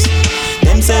disease.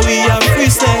 Them say we are free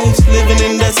slaves, living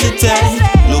in the city.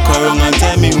 Look around and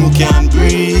tell me who can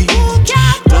breathe.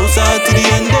 Closer to the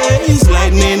end days,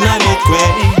 lightning and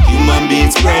earthquake. Human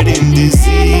beings spreading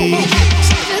disease.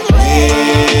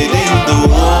 Wade in the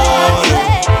water.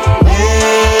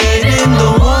 Wade in the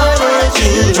water,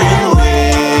 children.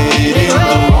 Wade in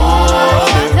the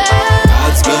water.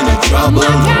 God's gonna trouble the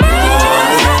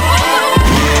water.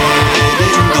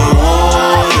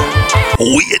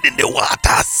 Wade in the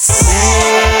waters.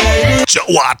 Jah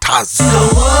waters. The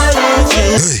water,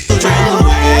 children.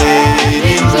 Wade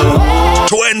in the water.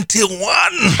 21.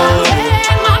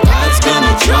 God's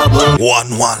gonna trouble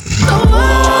 1-1. the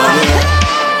water.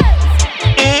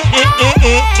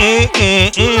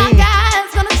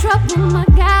 My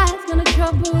God's gonna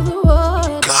trouble the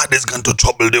water. God is going to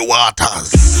trouble the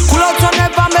waters. Cool out and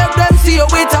never make them see you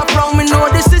with a frown. Me know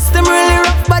the system really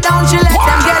rough, but don't you let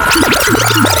them get.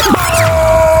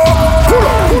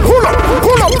 Pull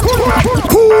up.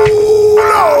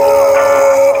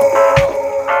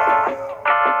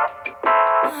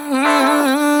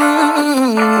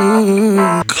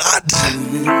 God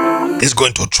is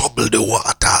going to trouble the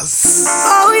waters.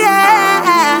 Oh yeah.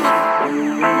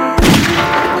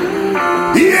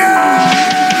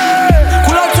 Yeah.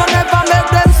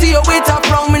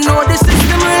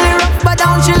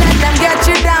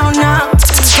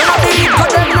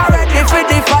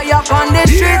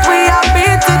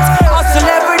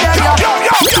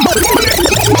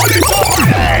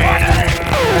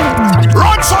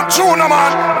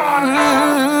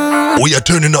 We are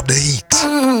turning up the heat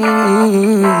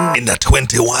in the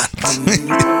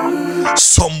 21.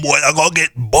 Some boy are gonna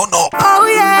get bun up. Oh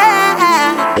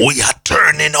yeah. We are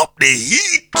turning up the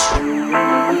heat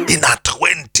in a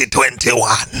 2021. You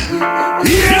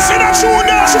see that shoe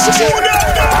there?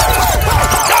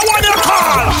 That one you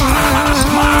call.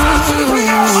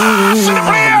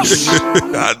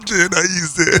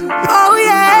 Easy. Oh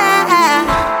yeah.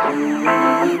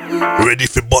 Ready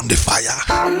for burn the fire?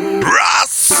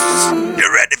 Ras,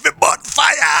 you ready for burn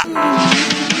fire?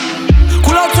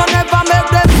 Cool out so never make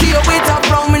them see you with a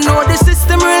frown. We know the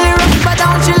system really rough, but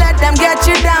don't you let them get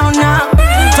you down now.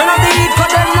 Turn up the heat,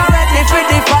 cause them not ready for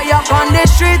the fire. On the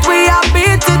street we are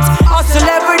beat it, hustle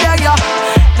every day, yeah.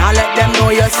 Now let them know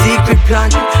your secret plan.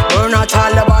 Burn out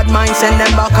all the bad minds, send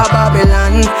them back to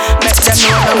Babylon. Make them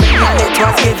know the million it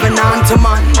was given unto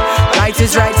man. Right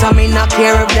is right, so me not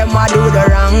care if them a do the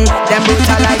wrong. Them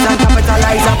brutalize and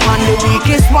capitalize upon the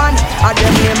weakest one. And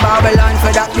them name Babylon, for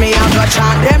that me I go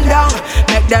chant them down.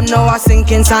 Make them know a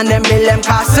sinking sand, them build them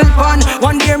castle pun.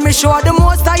 One day me show the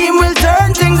most of him will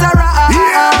turn things around.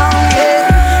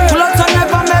 Yeah. Pull out so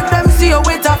never make them see you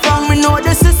with a frown. We know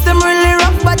the system really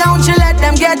rough, but don't you let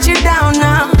them get you down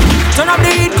now. Turn up the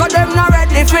heat, cause them not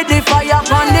ready for the fire.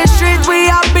 On the street we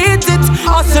are beat it,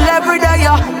 hustle every day,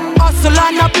 yeah. Hustle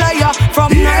and a player,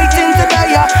 from night into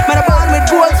day, yeah. Man a ball with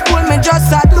gold spoon, me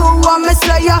just a do what me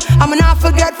say, yeah. I'm not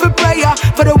forget for prayer,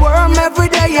 for the worm every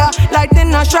day, yeah. Lightning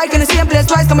not strike in the same place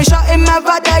twice, cause me shot him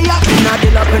every day, yeah. Me not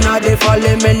deal up, me not dey fall,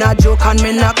 me not joke and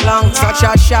me not clown. Such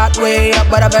a short way up,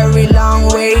 but a very long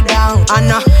way down. And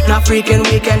not freaking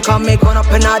weekend, come me gun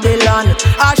up in the land.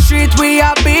 Our street we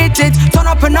are beat it, turn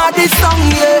up in this song,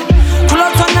 yeah. Pull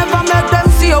out so never make them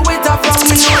see you with a frown.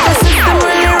 Me know the system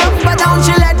really rough, but don't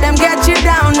you let them get you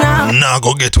down now. Now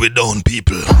go get we down,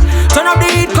 people. Turn up the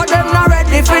heat, cause them not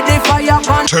ready for the fire.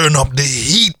 Turn up the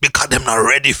heat because them not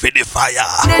ready for the fire.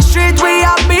 On the street we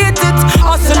are beat it,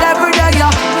 hustle every day,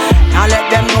 yeah. Now let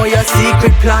them know your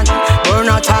secret plan. Burn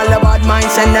out all the bad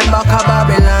minds, send them back to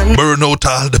Babylon. Burn out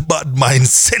all the bad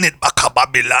minds, send it back to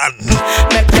Babylon.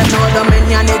 Make them know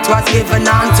dominion it was given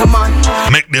unto man.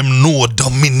 Make them know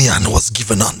dominion was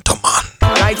given unto man.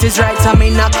 Right is right, so me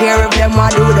not care if them a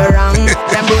do the wrong.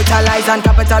 Them brutalize and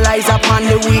capitalize upon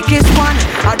the weakest one.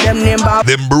 Or them name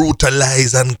Them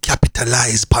brutalize and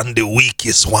capitalize upon the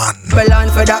weakest one. Babylon,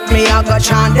 for that me I go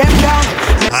chant them down.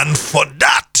 And for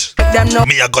that, them know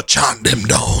me I go chant them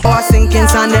down. or sinking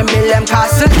sand, them build them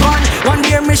castle fun. One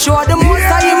day me show the most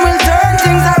of him will turn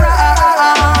things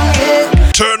around,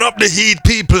 yeah. Turn up the heat,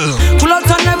 people. Pull out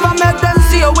and never make them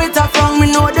see you with a frown.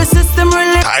 Me know the system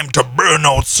really Time to burn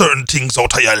out certain things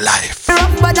out of your life.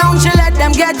 rough, but don't you let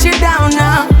them get you down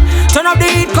now. Turn up the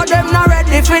heat, cause them not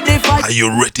ready for the fight. Are you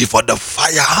ready for the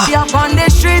fire? Up on the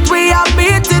street we are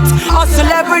beat it, hustle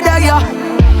every day, yeah.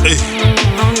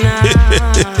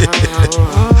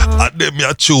 And them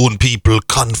your tune people,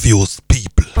 confused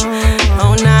people.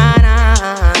 Oh na na.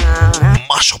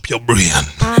 Mash up your brain.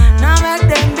 Now make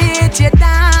them beat you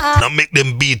down. Now make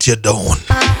them beat you down.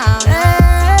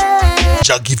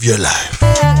 Just give your life.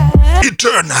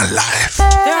 Eternal life. Turn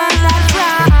that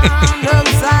round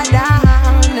upside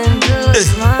down and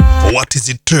just What is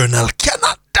eternal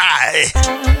cannot die.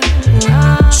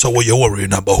 So what you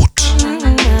worrying about?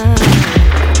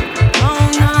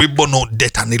 We burn out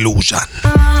death and illusion.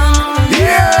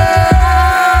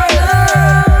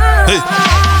 Hey,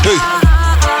 hey.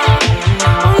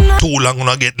 Too long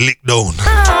gonna get licked down.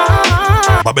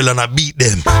 Babylon a beat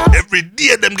them. Every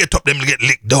day them get up, them get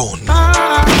licked down.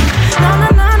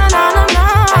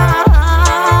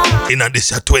 In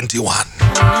this year 21,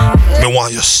 me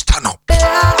want you stand up.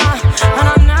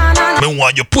 Me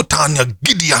want you put on your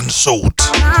Gideon suit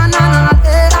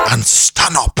and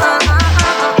stand up.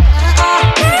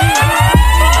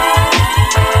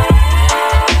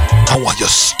 I want you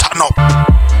stand up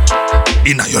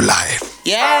in your life.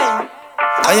 Yeah.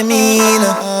 What you mean?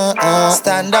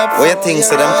 Stand up. What you think?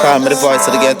 So them call me the voice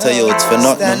of the ghetto youths for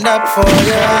nothing. Stand up for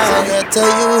your ghetto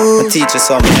youth. I teach you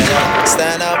something.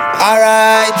 Stand up.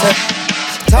 Alright.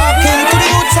 Talking to the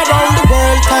youths around the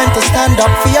world. Time to stand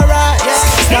up for your rights.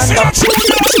 Stand up.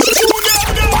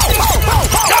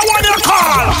 That one you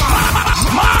call.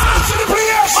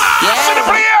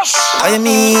 What you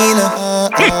mean?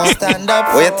 Stand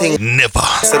up. What you think? Never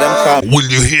So them call will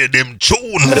you hear them tune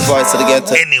me the voice of the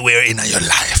ghetto anywhere in your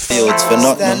life. youths for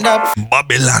nothing. Stand up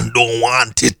Babylon don't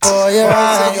want it for your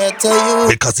rights. Ghetto youth.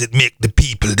 because it make the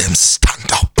people them stand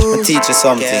up. I teach you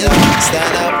something.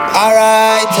 Stand up.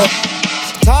 Alright.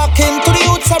 Talking to the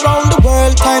youths around the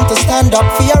world. Time to stand up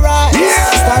for your rights.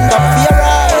 Stand up for your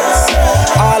rights.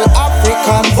 All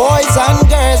African boys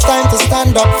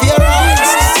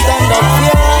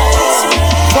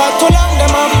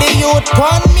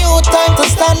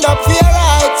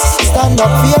up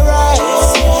for your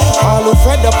rights. All who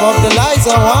fed up of the lies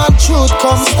and want truth,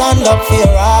 come stand up for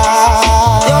your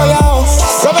rights. Yo, yo,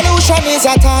 revolution is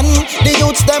at hand. The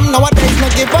youths them nowadays no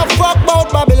give a fuck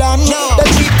about Babylon. They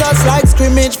treat us like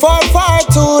scrimmage for far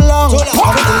too long.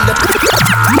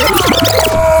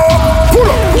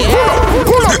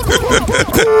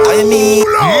 I mean,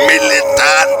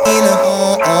 Militant.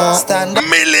 stand up.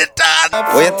 Militant.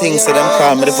 What you think so them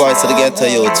call me the voice of the ghetto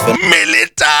youths for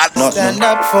Militant. not stand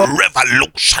up for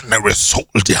Revolutionary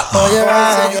soldier your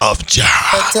eyes. of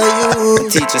JAH. Tell you,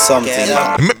 teach you something.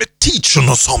 Let me teach you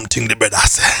know something, the brother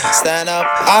say. Stand up,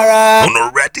 alright. You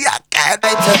know ready again?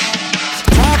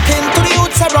 Talking to the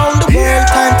youths around the world,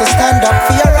 time to stand up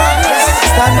for your rights.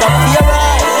 Stand up for your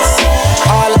rights.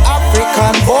 All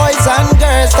African boys and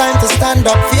girls, time to stand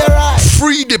up for your rights.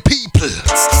 Free the people.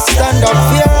 Stand up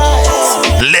for your rights.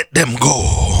 Let them go.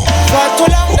 For too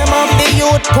long them have the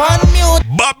youth on mute.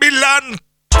 Babylon,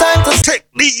 Time to take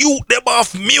the youth them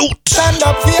off mute. stand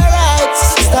up for your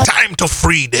rights. Time to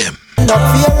free them. Stand up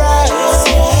for your rights.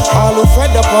 All who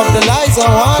fed up of the lies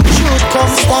and want truth, come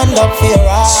stand up for your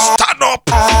rights. Stand up.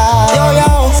 Yo,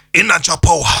 yo. Inner your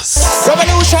powers.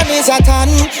 Revolution is at hand.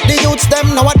 The youths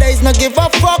them nowadays no give a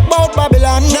fuck about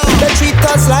Babylon. They treat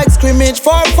us like scrimmage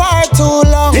for far too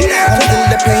long. Until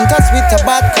they paint us with a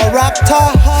bad character.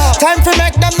 Time to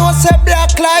make them know say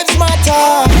Black Lives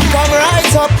Matter. Come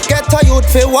rise up, get a youth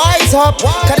fi wise up.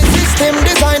 Cause the system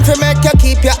designed to make you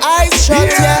keep your eyes shut,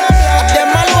 yeah. And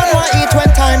them alone want eat when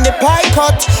time the pie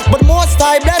cut. But most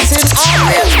high blessing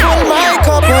always full my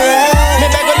cup, yeah.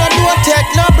 Me beg you no don't take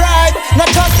no bribe. No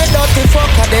trust the dirty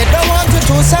fucker, they don't want you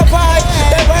to survive.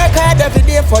 They work hard every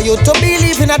day for you to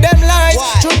believe in a them lies.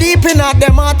 Too deep in a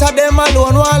them heart, of them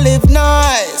alone want live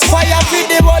nice. Fire feed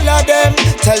the whole of them,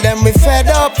 tell them we fed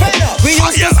up. We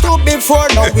used to stoop before,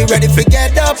 now we ready to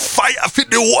get up. Fire for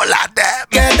the whole of them.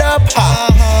 Get up,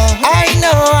 I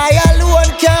know I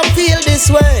alone can't feel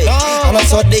this way. And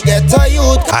that's what they get to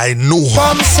youth. I know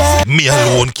Come say, me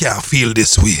alone can't feel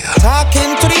this way.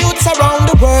 talking to the youths around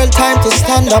the world, time to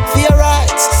stand up for your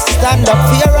rights. Stand up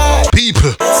for your rights.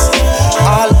 People,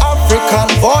 All African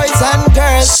boys and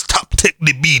girls, stop take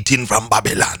the beating from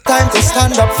Babylon. time to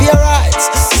stand up for your rights.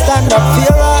 Stand up for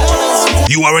your rights.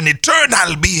 You are an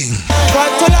eternal being, For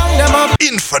too long them have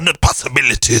infinite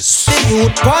possibilities, the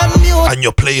youth on mute. and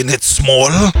you're playing it small.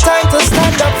 Time to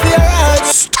stand up for your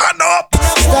rights. Stand up.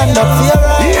 Stand up for your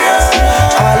rights.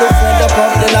 All who fed up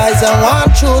of the lies and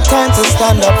want truth, time to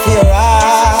stand up for your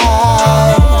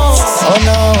rights. Oh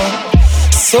no.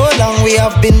 So long we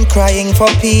have been crying for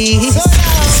peace.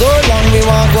 So long we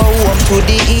want go home to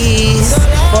the east.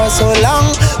 For so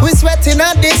long we sweating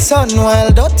at the sun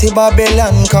while dirty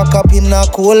Babylon cock up in a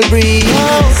cool breeze.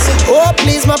 Oh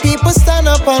please my people stand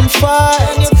up and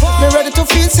fight. Me ready to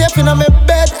feel safe in my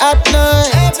bed at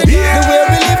night. The way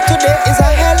we live today is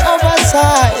a hell of a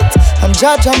sight. And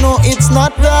judge I know it's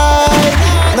not right.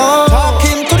 No.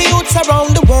 Talking to the youths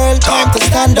around the world, time to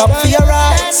stand up for your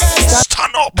rights.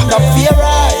 Stand up Stand up for your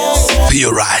rights. for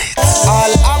your rights.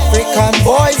 All African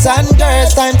boys and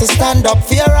girls, time to stand up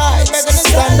for your rights.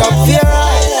 Stand up for your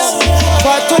rights.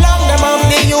 For too long them have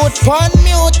the youth on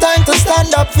mute, time to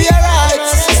stand up for your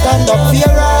rights. Stand up for your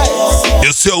rights.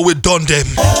 You see how we done them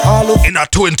All who in a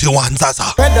 21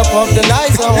 Zaza. fed up of the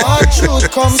lies and want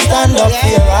truth, come stand up for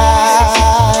your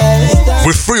rights.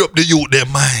 We free up the youth their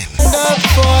mind. Stand up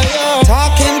for your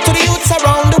talking to the youths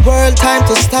around the world, time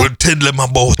to stand We'll tell them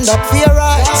about up for your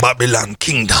rights. Babylon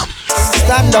kingdom,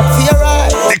 Stand up for your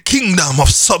rights. the kingdom of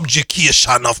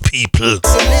subjugation of people.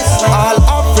 All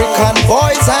African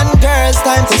boys and girls,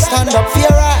 time to stand up for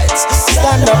your rights.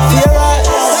 Stand up for your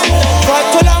rights. For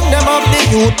too long them have the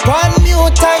youth on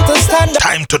mute, time to stand up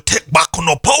Time to take back on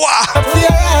our power. for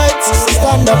your rights.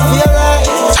 Stand up for your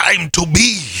rights. Time to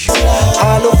be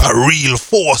All who a real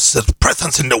force and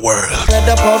presence in the world. fed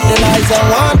up of the lies and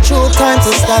want truth, time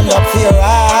to stand up for your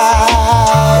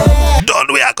rights. Done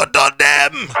we are gonna done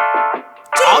them.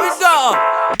 How it go?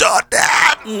 Done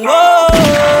them. Whoa.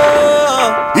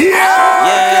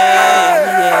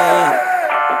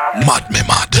 Yeah. Mad me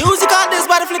mad. Music on this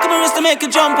by the flick of my wrist to make you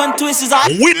jump and twist his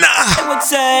eye. Winner. I would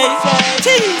say,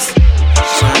 cheese.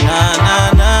 Na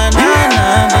na na na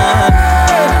na na.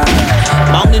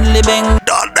 Bang diddly bang,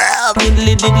 Done them.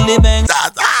 diddly diddly bang.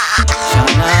 Zaza.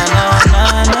 Na na na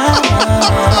na.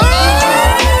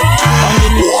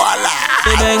 Voila.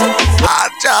 Bang.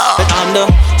 Acha. I'm the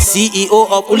CEO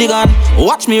of Hooligan.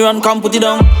 Watch me run, come put it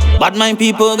down. Bad mind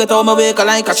people get on my way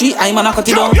like a tree. I'm gonna cut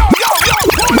it down.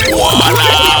 Voila.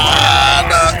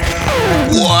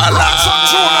 Voila.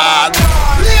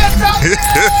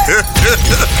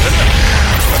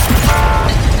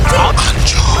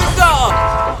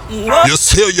 You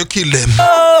say you kill them.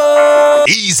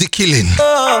 Easy killing.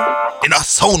 In a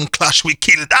sound clash we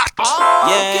kill that.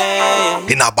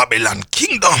 In a Babylon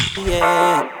kingdom.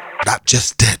 That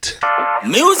just dead.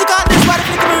 Music on this body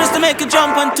flick mirrors to make it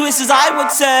jump and twist, as I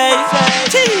would say.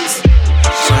 Jeez.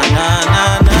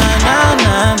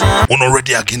 We're not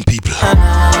ready again, people.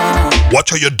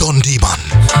 Watch how you done, demon.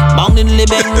 When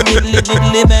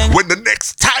the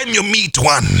next time you meet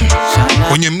one,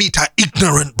 when you meet an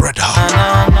ignorant brother,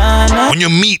 when you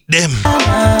meet them,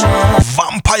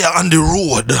 vampire on the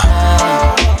road,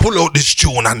 pull out this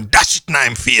tune and dash it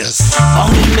 9 fears.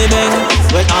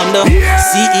 When I'm the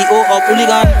CEO of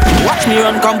Hooligan, watch me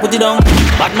run, come put it down.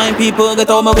 Bad mind people get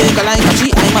on my way, like a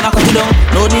G, I'm gonna cut it down.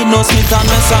 No need no Smith and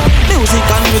Wesson. Music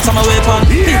and with some weapon.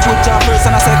 People put your first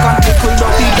and a second, they could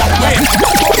not be that way.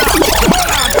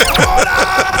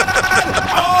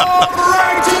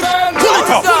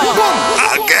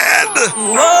 Again.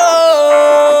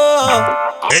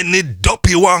 Any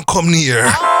dopey one come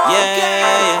near.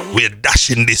 We're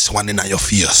dashing this one in your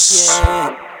face.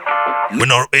 We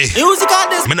not Music on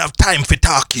this. We have time for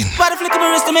talking. Body flick my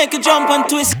wrist to make it jump and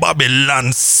twist.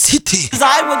 Babylon City, as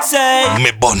I would say.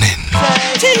 Me burning.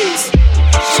 Jeez.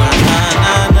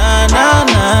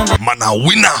 Man a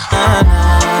winner.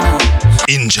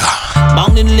 Inja.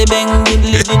 Bound in bang,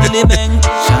 diddly bang.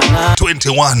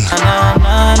 21.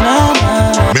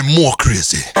 Me more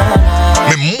crazy.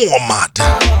 Me more mad.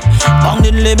 Bound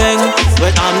in bang.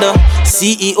 When I'm the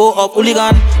CEO of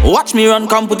Hooligan, watch me run,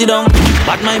 come put it down.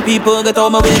 Bad mind people get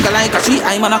on my way, like a tree,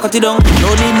 I'm gonna cut it down.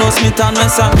 No need no Smith and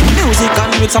Wesson. Music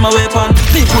and with some weapon.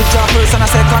 Me put your first and a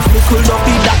second. Me cool up,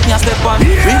 be that me a step on.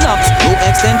 Relax, no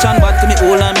extension, but to me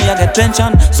all and me I get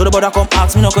pension. So the brother come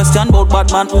ask me no question about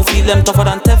bad man who feel them tougher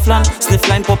than Teflon. Sniff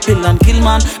line, pop pill and kill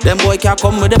man. Them boy can't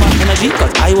come with the bad energy,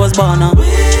 cause I was born a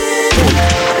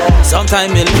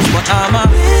sometimes me lose but I'm a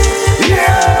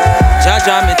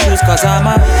JAH me choose cause I'm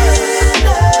a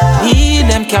he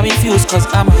them can refuse cause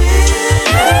I'm a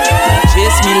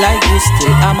chase me like you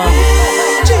still I'm a.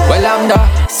 Well, I'm the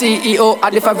CEO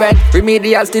of the event.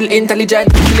 Remedial, still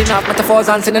intelligent. Killing off metaphors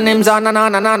and synonyms on and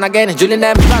on and on again. Drilling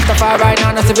them, Rastafari,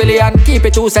 non a civilian. Keep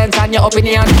it 2 cents on your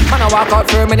opinion. Man, I walk out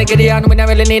firm in the Gideon. We don't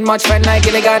really need much friend like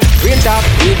Gilligan. Real talk,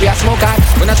 we be a smoke on.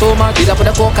 When I too much, lead up with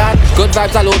a coke on. Good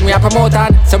vibes alone, we a promote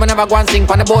on. So we never go and sing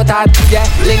on the boat on. Yeah,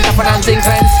 link up and sing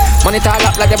friends. Money tall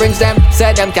up like they brings them.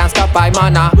 Say them can't stop by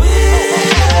mana.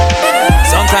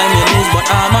 Sometimes you lose but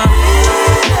I'm a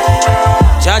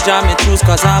JAH me choose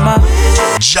cause I'm a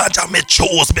JAH me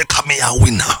choose because me a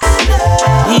winner.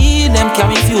 he them can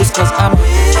refuse cause I'm a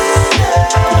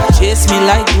chase me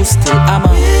like you still I'm a.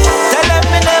 Tell them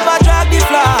me never drag the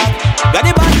flag. Got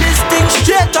the baddest thing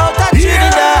straight out of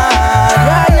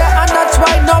Trinidad. Yeah, and that's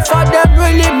why enough of them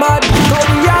really mad. Cause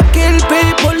we a kill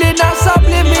people in a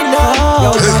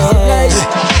subliminal.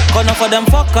 Cause enough of them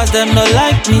fuckers, them no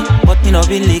like me, but me no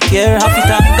really care. Half it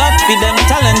and got for them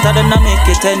talent, I don't make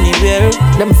it anywhere.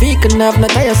 Them fake and have no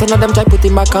tires, so now them try put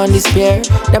him back on despair.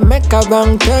 Them make a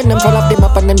wrong turn, them fall off them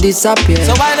up and them disappear.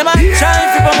 So why them a try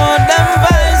to promote them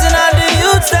vibes in all the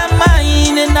youths, them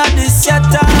mind in all this your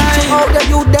time. How the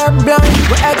youth them blind,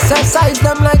 we exercise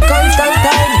them like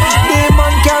Constantine.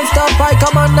 Demon can't stop, I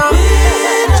come on now.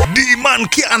 Demon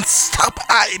can't stop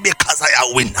I because I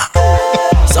a winner.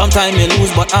 Sometimes you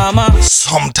lose but I'm a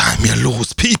Sometimes you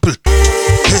lose people.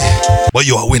 Hey, but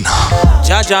you a winner.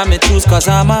 JAH me choose cause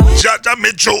I'm a JAH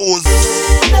me choose.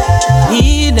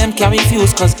 he them can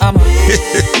refuse cause I'm a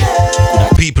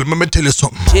People, let me tell you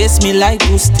something. chase me like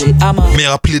you still I'm a. May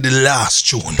I play the last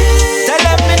tune? Tell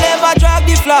them me never drag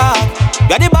the flag.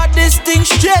 Got the baddest thing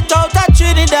straight out of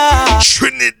Trinidad.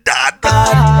 Trinidad.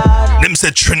 Them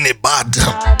say Trinidad.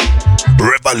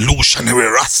 Revolutionary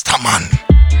Rastaman.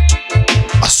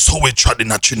 I saw we tried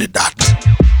in a Trinidad.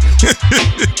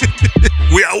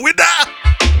 We are with her.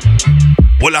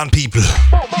 Well on people.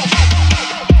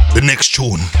 The next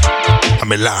tune and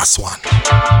my last one.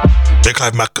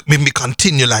 Because if me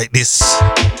continue like this,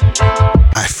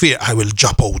 I fear I will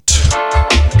drop out.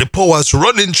 The powers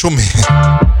running through me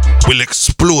will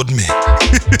explode me.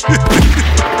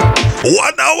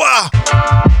 1 hour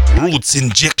roots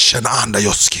injection under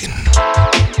your skin.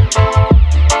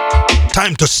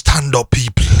 Time to stand up,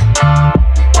 people.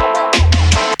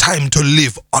 Time to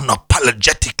live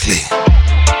unapologetically.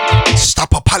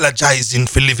 Stop apologizing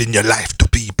for living your life to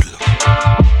people.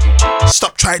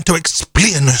 Stop trying to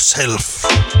explain yourself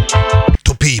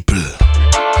to people.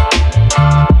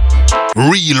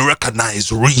 Real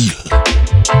recognize real.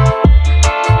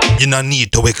 You don't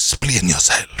need to explain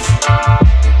yourself.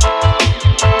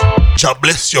 God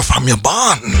bless you from your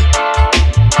barn.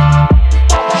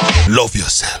 Love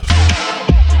yourself.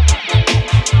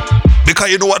 Because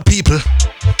you know what, people?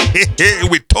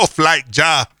 We tough like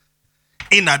JAH.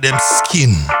 Inna them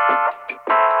skin.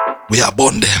 We are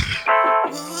born them.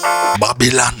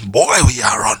 Babylon, boy, we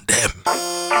are on them.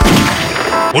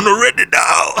 We're not ready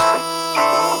now.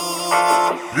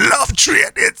 Love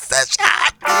trading session.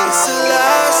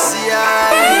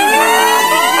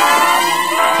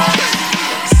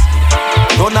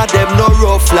 None of them no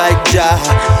rough like JAH.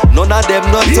 None of them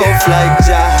no tough like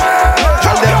JAH.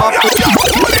 All them up.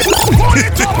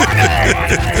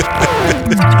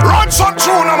 Run some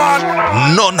tuna, man.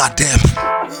 None of them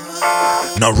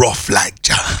no rough like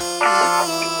JAH.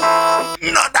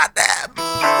 None of them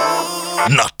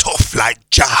no tough like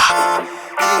JAH.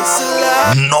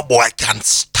 No boy can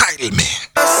style me.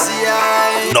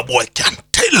 No boy can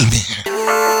tell me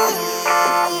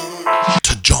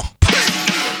to jump.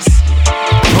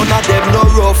 None of them no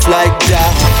rough like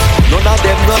JAH. None of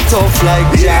them no tough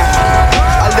like JAH.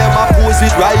 All them a pose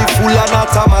with rifle and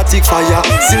automatic fire.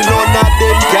 Still none of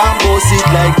them can boss it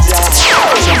like JAH.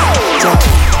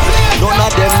 None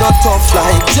of them no tough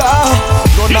like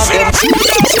JAH. None of them.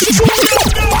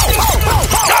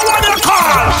 That what you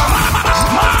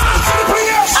call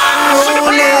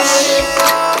unruly.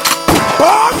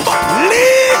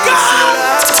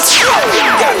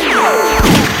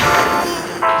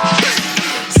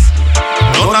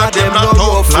 None of them no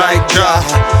rough like JAH.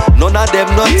 None of them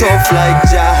no tough like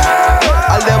JAH.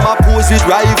 All them a pose with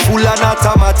rifle and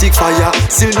automatic fire.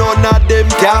 Still none of them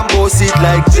can boss it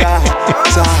like JAH.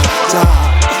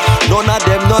 None of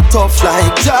them no tough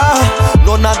like JAH.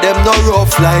 None of them no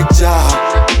rough like JAH.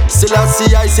 Still I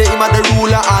see I say him a the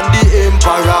ruler and the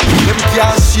emperor. Them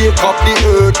can't shake up the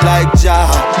earth like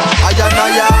JAH. I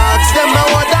ask them now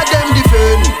what that them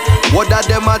defend. What that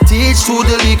them a teach to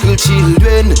the little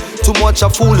children. Too much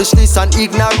of foolishness and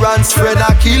ignorance, friend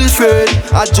I kill friend.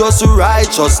 I just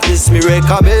righteousness me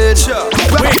recommend.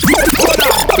 Wait,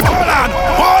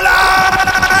 hold on.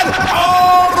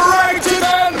 Alright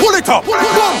then. Pull it up.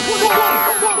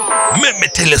 Let me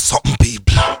tell you something,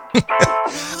 people.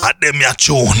 At them ya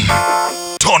tune,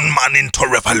 turn man into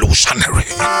revolutionary.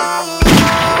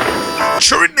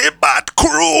 Trinidad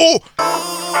crew,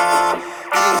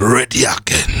 ready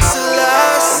again.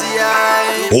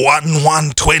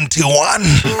 1121.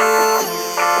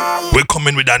 We're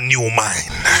coming with a new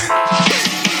mind.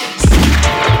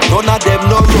 None of them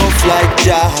no rough like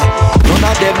JAH. None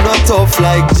of them no tough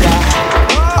like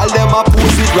JAH. All them a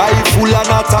pose with rifle and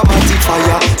automatic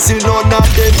fire. Still none of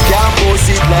them can boss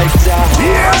it like JAH.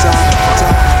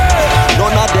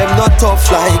 None of them no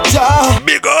tough like JAH.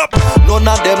 Big up. None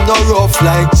of them no rough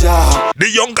like JAH. The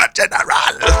younger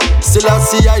general. Still I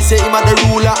see I say him a the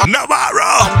ruler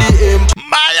Navarro. and the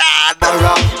Mayan.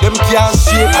 Them can't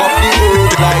shake up the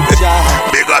earth like JAH.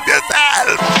 Big up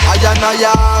yourself. I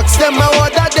ask them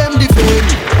what that them defend.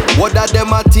 What that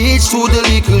them a teach to the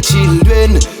little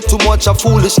children. Too much of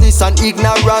foolishness and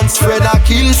ignorance, friend I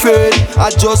kill friend. I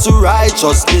just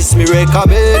righteousness me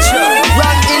recommend.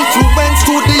 Wrong influence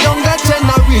to the younger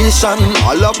generation.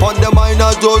 All upon the mind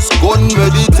are just gun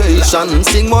meditation.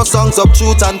 Sing more songs of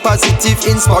truth and positive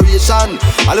inspiration.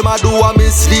 All them a do a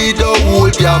mislead the whole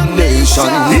damn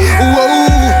nation. Whoa.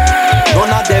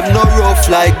 None of them no rough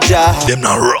like JAH. Them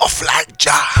not rough like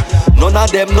JAH. None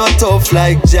of them no tough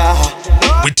like JAH.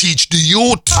 We teach the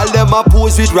youth all them a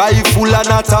pose with rifle and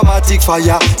automatic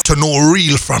fire. to know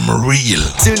real from real,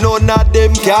 Till none of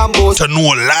them can boast to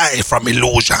know lie from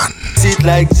illusion. it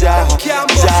like JAH.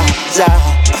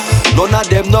 None of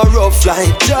them no rough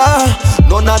like JAH.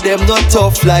 None of them no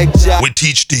tough like JAH. We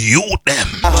teach the youth them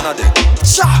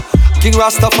King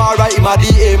Rastafari, him a the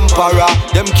emperor.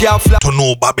 Them can't flash to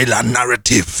know Babylon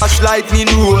narrative, lightning,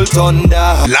 roll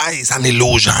thunder. lies and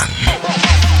illusion.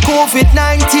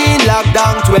 COVID-19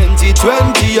 lockdown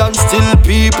 2020 and still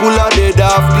people are dead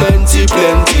of plenty.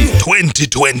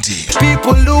 2020.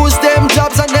 People lose them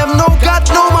jobs and them no got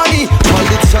no money.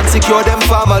 Politicians secure them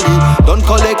family, don't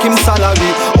collect him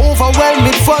salary. Overwhelmed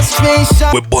with frustration,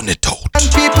 We burn it out. and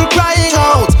people crying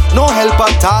out. No help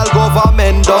at all,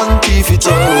 government don't thief it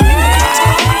out.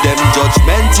 Them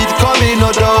judgment it coming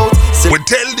no doubt. We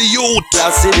tell the youth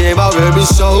That's the name of where we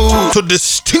show. to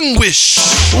distinguish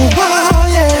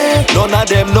None of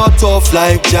them not tough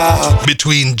like JAH.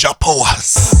 between Jah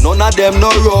powers None of them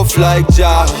no rough like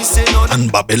JAH.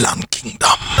 and Babylon kingdom.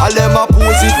 All them a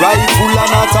pose with rifle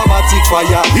and automatic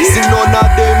fire. See none of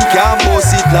them can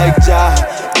boss it like JAH.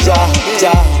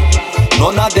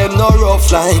 None of them no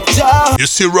rough like JAH. You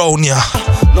see round ya,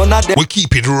 None of them. We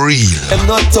keep it real. Them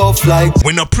not tough like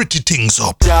We not pretty things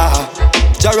up. JAH.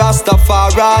 JAH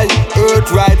Rastafari,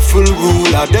 earth rightful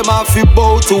ruler. Them have to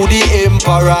bow to the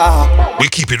emperor. We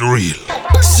keep it real.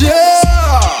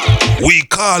 Yeah. We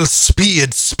call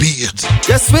spade spade.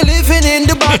 Yes, we're living in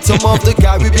the bottom of the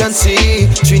Caribbean Sea.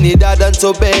 Trinidad and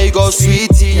Tobago,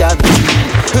 sweetie and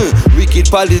tea. Wicked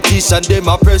politician, them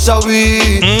a pressure we.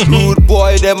 Rude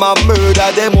boy, them a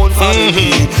murder, them own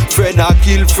family. Friend a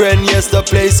kill friend, yes, the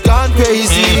place gone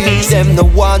crazy. Them no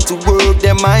want to work,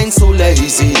 their mind so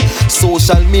lazy.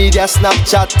 Social media,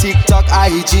 Snapchat, TikTok,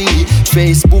 IG,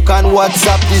 Facebook and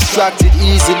WhatsApp distracted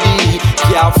easily.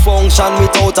 Can't function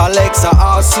without Alexa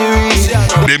or Siri.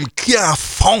 Them can't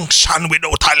function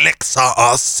without Alexa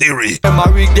or Siri. Them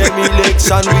a rig them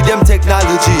election with them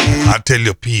technology. I tell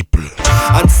you people.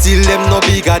 And still them no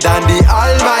bigger than the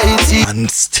Almighty. And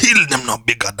still them not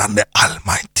bigger than the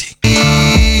Almighty.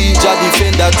 Jah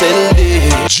defender tell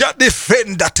them. Jah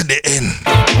defender to the end.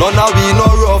 None of we no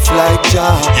rough like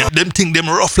Jah. Yeah, them think them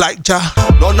rough like Jah.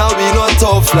 None of we no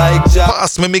tough like Jah.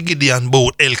 Pass me Gideon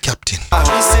boat El Captain.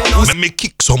 Me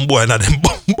kick some boy and them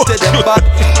bum. Say them bad.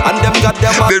 And them got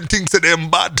them bad. Them things say them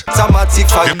bad. Automatic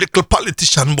fire. Them little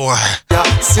politician boy. Yeah,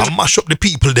 I mash up the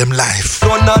people them life.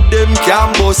 none of them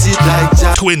can boss it like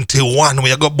Jah. 21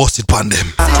 we got busted upon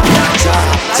them.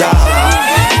 Jah.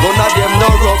 None of them no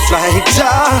rough like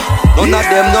Jah. None of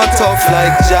them no tough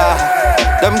like Jah.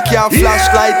 Them can't flash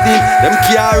lightning. Them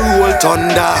can't roll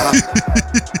thunder.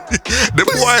 The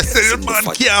boy said the man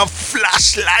can't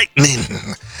flash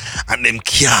lightning. And them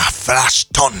can't flash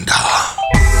thunder.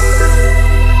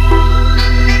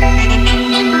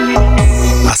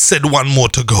 I said one more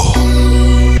to go.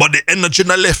 But the energy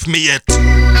not left me yet.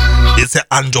 They say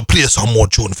Andrew play some more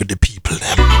tune for the people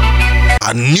them.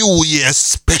 A New Year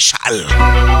special.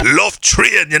 Love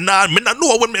train, you know. Me not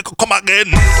know when me could come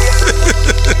again.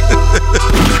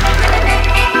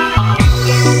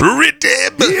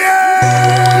 Riddim.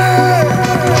 Yeah.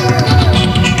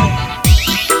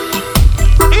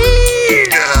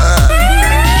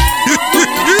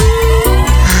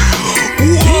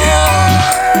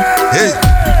 Hey,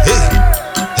 hey,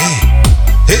 hey,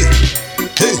 hey,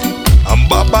 hey. I'm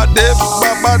baba de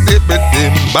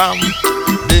dim bam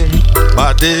dim ba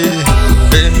de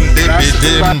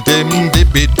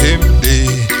dim de.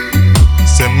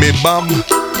 Send me bam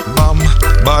bam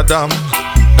badam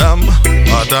dam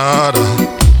badada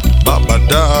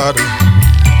babadada.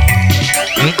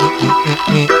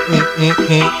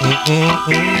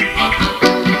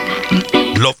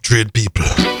 Love trade people.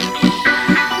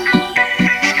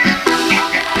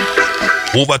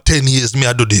 Over 10 years me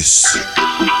I do this.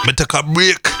 Me take a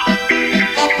break.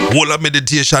 Whole of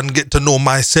meditation, get to know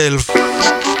myself.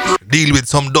 Deal with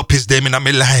some doppies them in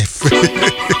my life.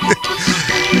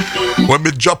 When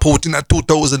me drop out in a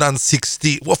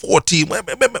 2016, what 14?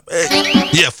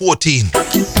 Yeah, 14.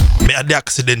 Me had the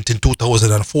accident in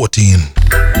 2014.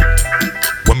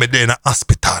 When me there in a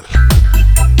hospital.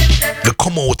 Me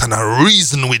come out and I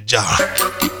reason with Jah.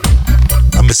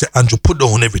 And me say, Andrew, put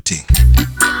down everything.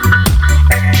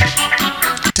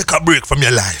 Take a break from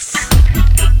your life.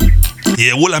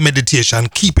 Yeah, whole of meditation,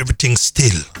 keep everything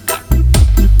still.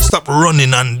 Stop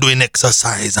running and doing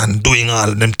exercise and doing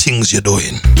all them things you're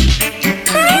doing.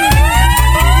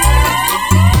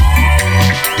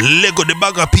 Lego the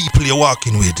bag of people you're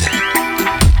walking with.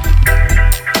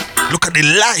 Look at the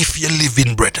life you're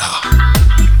living, brother.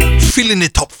 Filling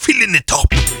it up, filling it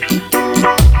up.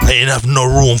 I ain't have no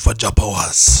room for job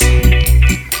hours.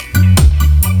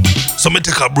 So me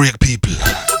take a break, people.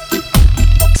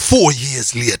 4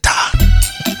 years later,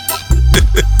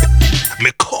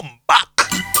 me come back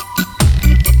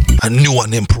and new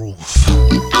and improve.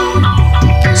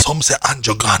 Some say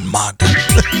Andrew gone mad.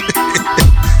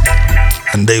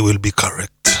 And they will be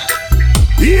correct.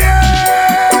 Yeah.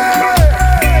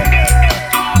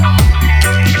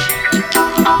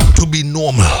 To be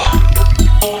normal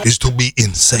is to be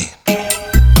insane.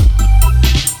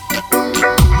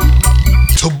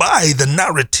 To buy the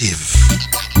narrative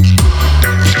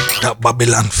that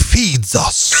Babylon feeds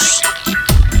us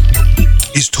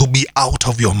is to be out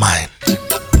of your mind.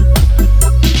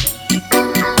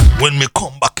 When we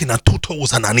come back in a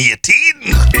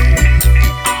 2018,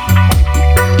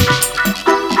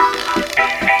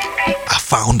 I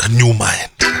found a new mind.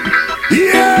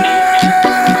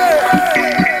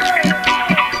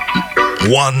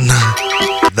 One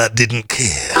that didn't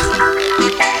care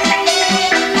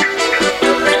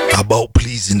about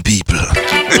pleasing people.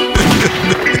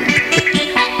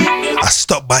 I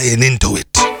stopped buying into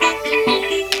it.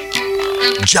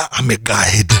 Jah am a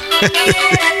guide.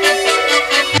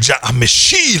 Jah am a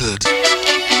shield.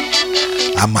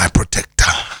 and my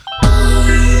protector.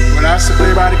 Well, that's the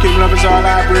play by the king, love is all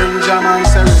I bring. Jaman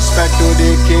say respect to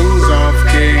the kings of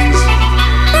kings.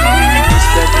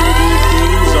 Respect to the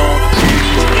kings of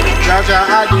kings. Jaja,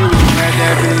 I do let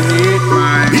them beneath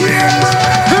my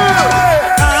wings.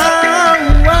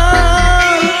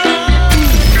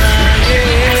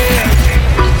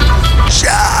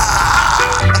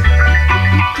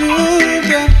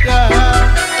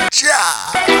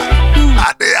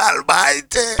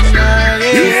 Almighty.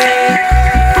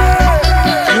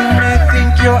 You may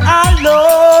think you're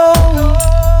alone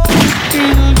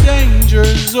in a danger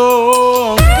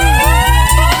zone.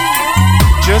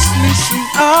 Just listen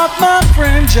up, my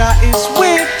friend. Jah is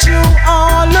with you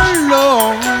all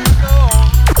alone.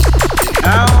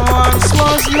 I once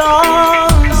was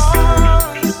lost,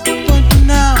 but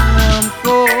now I'm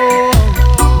full.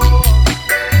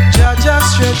 Jah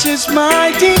just stretches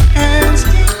mighty hands,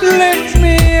 lift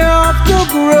me off the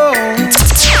ground.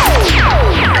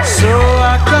 So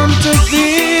I come to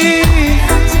thee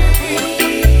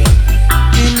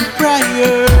in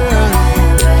prayer.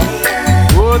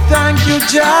 Oh, thank you,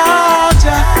 Jah,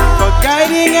 for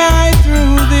guiding I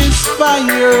through this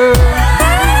fire.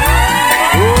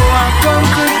 Oh, I come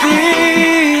to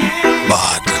thee,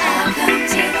 Bad.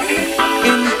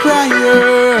 in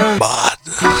prayer. Bad.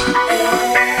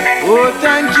 Oh,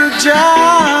 thank you,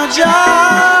 Jah.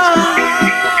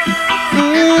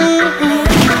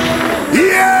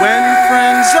 When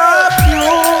friends are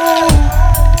few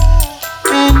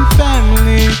and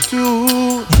family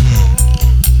too,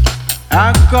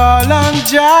 I call on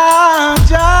Jah,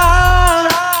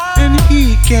 and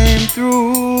He came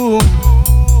through.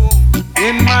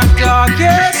 In my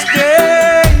darkest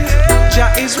days,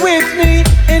 Jah is with me,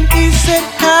 and He said,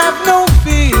 have no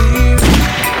fear,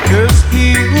 'cause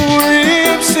He who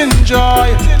reaps in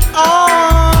joy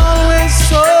always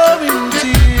sows in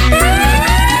tears.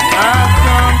 I've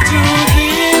come to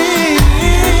thee.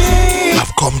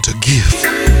 I've come to give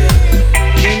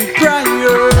In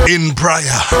prayer. in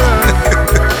prayer.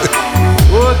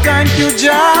 Oh, thank you,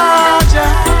 Jah,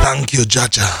 Thank you,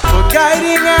 Jaja. for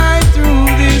guiding I through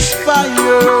this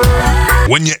fire.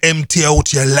 When you empty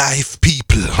out your life,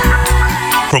 people,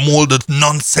 from all the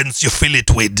nonsense you fill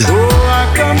it with, Oh, I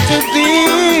come to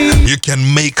thee. you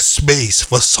can make space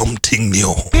for something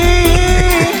new.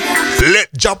 Let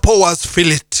Jah powers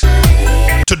fill it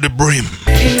to the brim.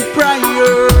 In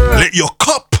prayer. Let your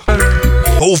cup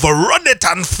overrun it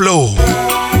and flow.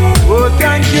 Oh,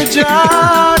 thank you,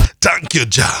 Jah, Thank you,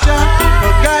 Jah,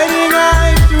 for guiding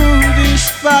I through this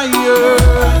fire.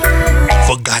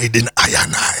 for guiding I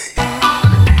and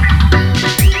I.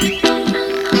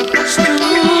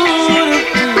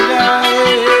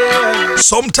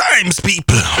 Sometimes,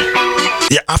 people,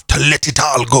 you have to let it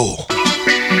all go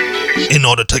in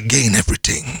order to gain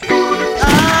everything.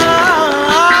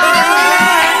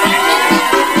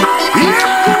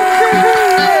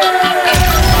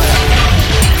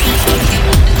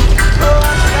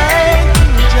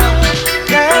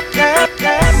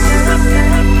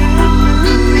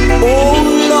 Oh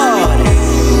Lord,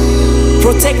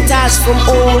 protect us from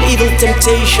all evil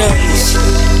temptations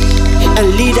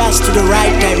and lead us to the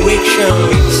right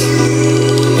directions.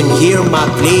 And hear my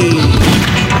plea.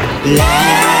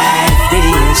 Life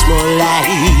brings more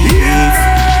life,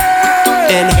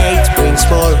 and hate brings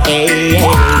more hate.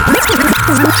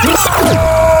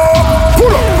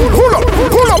 Pull up, pull up,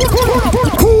 pull up,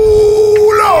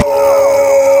 pull up.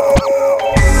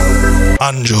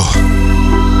 Andrew,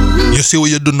 you see what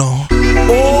you do now?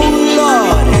 Oh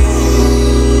Lord,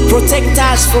 protect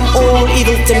us from all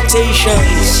evil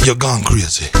temptations. You're gone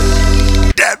crazy.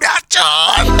 Damn your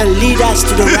John! And lead us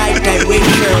to the right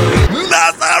direction.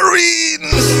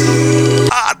 Nazarenes!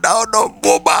 I don't know,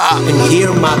 Booba. And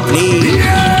hear my plea.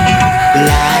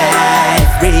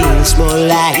 Life brings more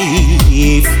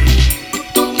life,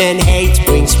 and hate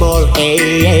brings more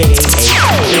hate.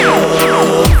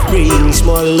 Love brings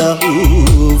more love,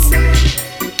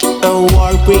 and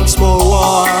war brings more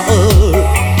war.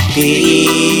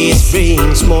 Peace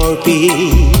brings more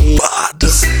peace, Bad.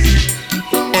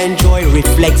 and joy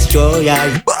reflects joy.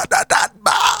 Better than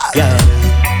bad. Yeah.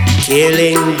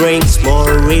 Killing brings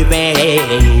more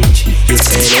revenge. It's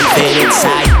an infinite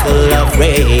cycle of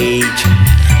rage.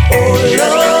 Oh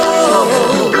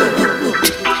Lord,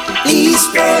 please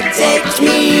protect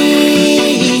me.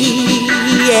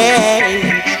 Yeah.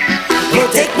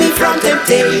 Protect me from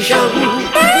temptation.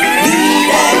 Lead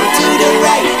them to the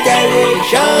right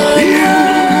direction.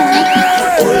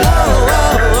 Oh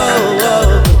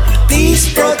Lord, please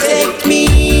protect me.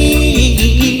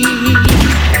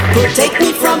 Protect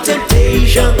me from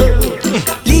temptation.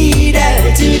 Lead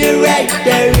her to the right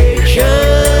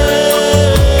direction.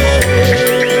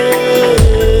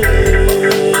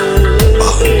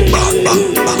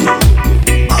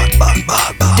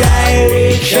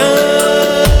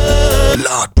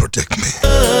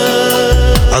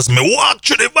 Me walk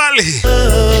through the valley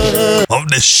of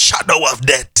the shadow of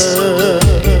death.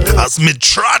 As me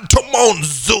trod to Mount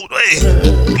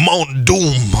Mount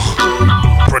Doom.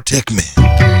 Protect me.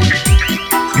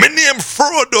 My name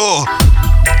Frodo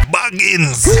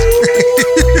Baggins.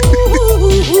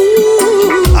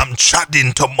 I'm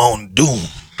treading to Mount Doom.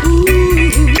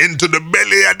 Into the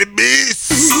belly of the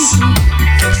beast.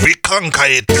 We conquer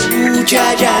it.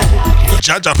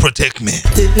 Jaja protect me.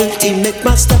 The ultimate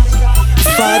master,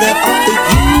 Father of the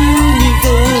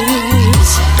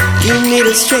universe. Give me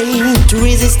the strength to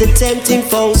resist the tempting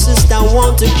forces that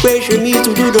want to pressure me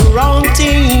to do the wrong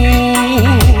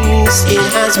things.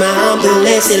 Enhance my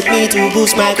humbleness, help me to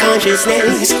boost my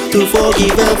consciousness. To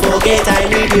forgive and forget, I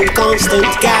need your constant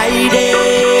guidance.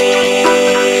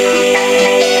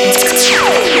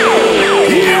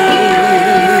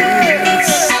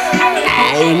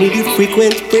 I need your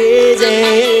frequent presence.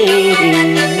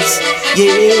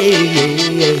 Yeah.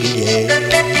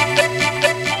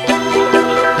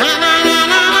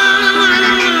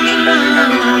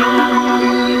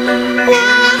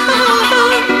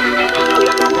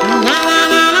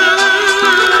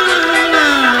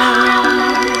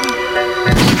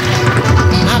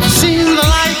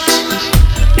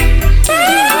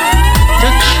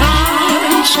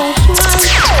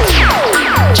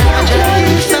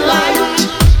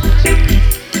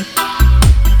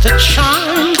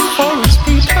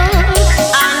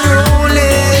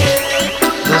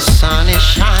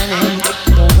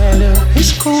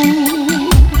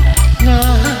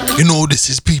 You know this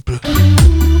is people.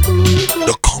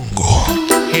 The Congo.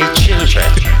 Hey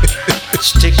children,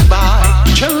 stick by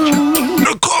Joe.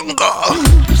 The Congo.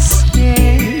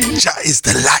 Jah is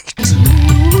the light.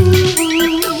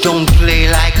 Don't play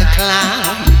like a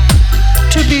clown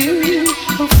to be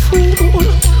a fool.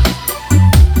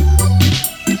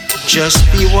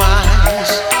 Just be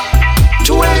wise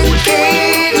to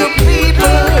engage the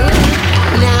people.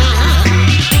 Now,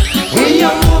 when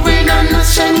you're moving on the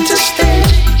center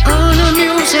stage on a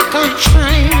musical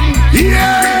train,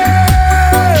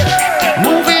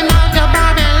 moving out of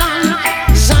Babylon,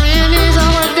 Zion is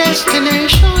our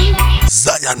destination.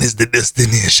 Zion is the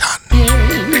destination.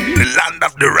 The land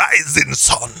of the rising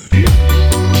sun.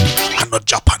 I'm not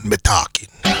Japan be talking.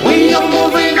 We are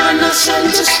moving on the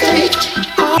center stage.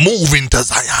 Moving to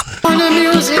Zion. On a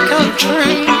musical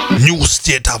train. New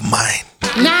state of mind.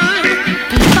 Now,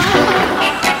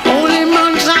 Holy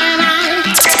Mount Zion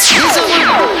is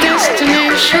our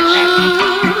destination.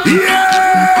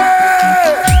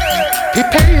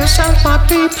 Prepare yourself, my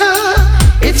people.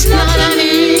 It's not an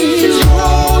easy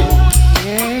road.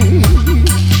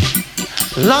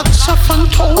 Lots of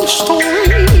untold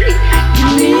story. You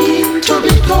need to be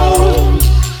told.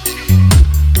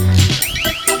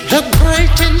 The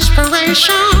great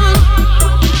inspiration,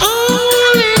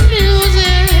 all in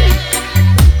music.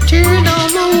 Tear down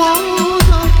the walls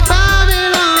of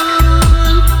Babylon.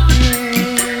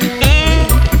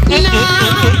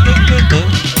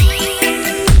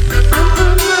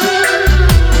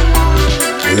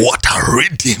 What a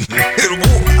rhythm.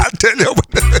 I tell you.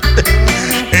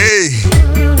 Hey,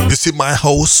 you see my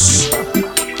house?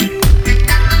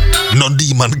 No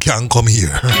demon can come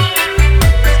here.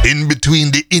 In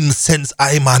between the incense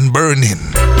I man burning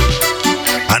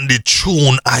and the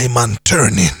tune I man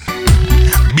turning,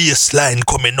 bassline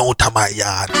coming out of my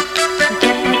yard.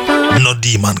 No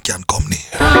demon can come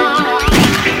near.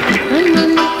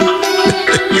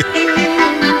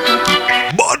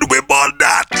 But we bought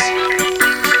that.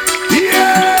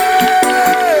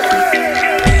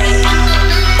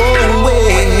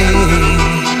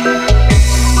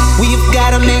 We've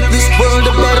gotta make this world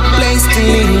a better place to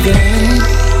live in.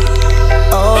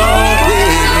 Oh,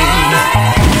 yeah.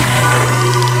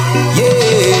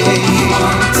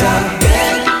 Want a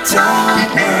better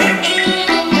world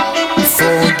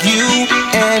for you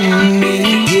and me.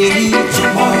 Yeah.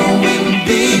 Tomorrow will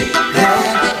be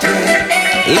that day.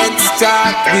 Let's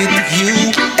start with you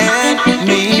and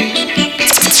me.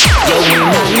 Yeah, when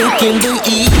I look in the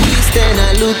east and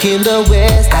I look in the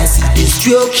west, I see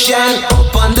destruction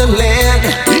up on the land.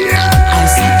 I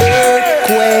see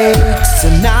earthquakes,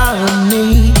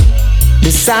 tsunami.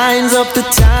 The signs of the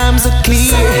times are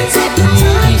clear.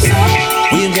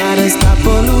 We've gotta stop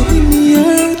polluting the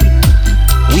earth.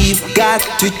 We've got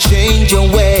to change our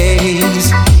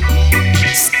ways.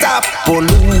 Stop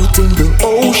polluting the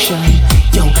ocean,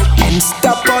 yo, and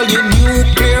stop all your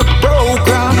nuclear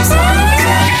programs.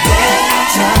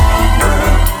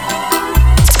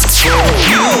 For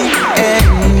you and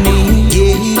me,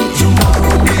 yeah.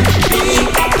 Tomorrow will be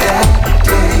that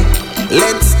day.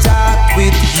 Let's start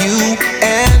with you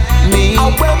and me.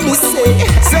 And when we say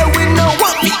we know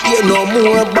what we hear say no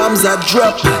more bombs are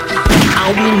drop.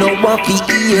 And we no want to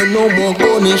hear no more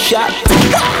gun shot.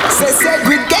 Say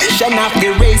segregation of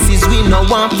the races, we no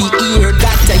want to hear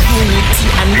that. A unity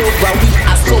and love, we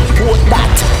are support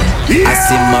that. I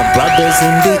see my brothers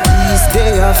in the east,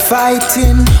 they are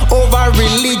fighting over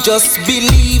religious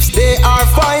beliefs, they are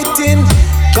fighting.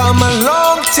 Come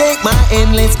along, take my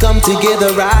hand, let's come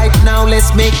together right now.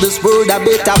 Let's make this world a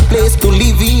better place to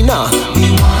live in.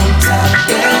 We want a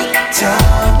better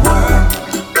world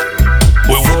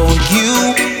for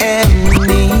you and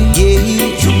me.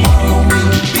 Yeah, tomorrow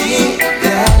will be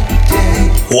that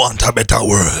day. Want a better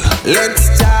world?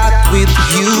 Let's start with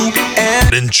you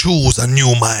and then choose a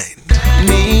new mind.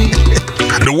 Me.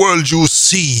 The world you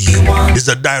see is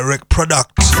a direct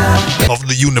product of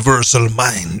the universal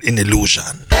mind in illusion.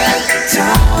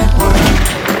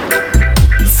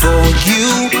 For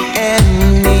you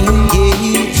and me,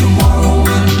 yeah. Tomorrow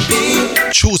will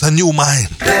be. Choose a new mind.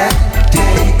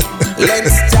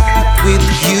 Let's start with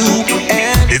you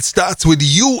and it starts with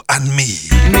you and me.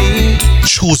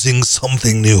 Choosing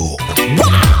something new.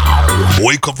 Wow.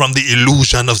 Wake up from the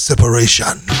illusion of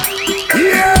separation.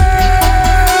 Yeah.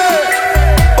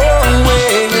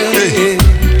 Hey.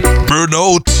 Burn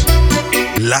out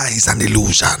lies and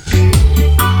illusion.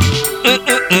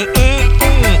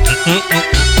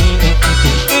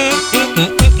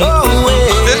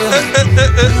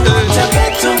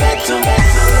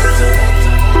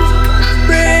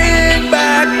 Bring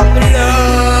back the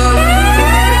love.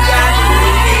 We got to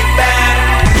bring it back.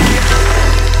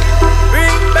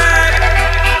 Bring back.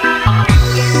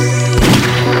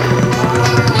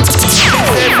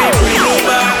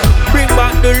 Bring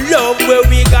back the love where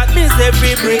we got. Me say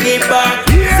we bring it back.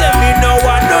 Say me no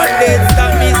one no dead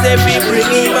stop. Me say we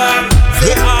bring it back.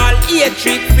 Say all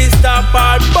hatred we stop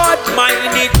all but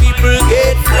minded people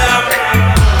get slapped.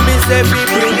 Me say we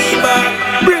bring it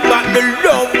back. Bring back the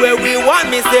love where we want.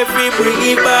 Me say we bring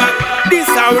it back. This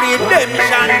our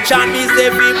redemption chant. Me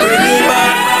say we bring it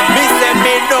back. Me say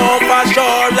me know for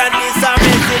sure and this a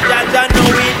message that I know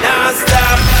we not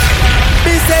stop.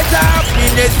 Me say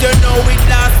happiness, you know it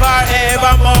lasts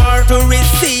forevermore. To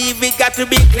receive it got to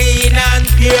be clean and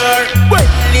pure. Well,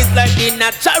 it's like the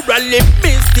natural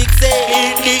mystic say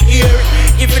in the ear.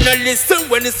 If you don't listen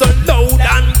when it's so loud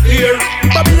and clear,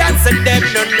 Babylon said them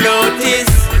no notice.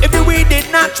 If you weed it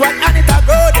natural and it a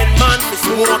grow, then man to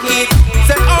smoke it.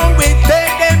 Say oh it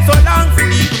take them so long to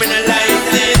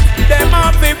decriminalize it. Them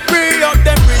have to free up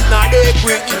them prisoner they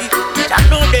free. I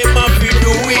know them have to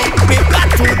do it. We got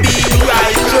to be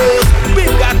righteous.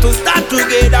 We've got to stand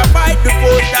together, fight the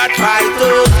force that fight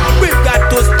us. We've got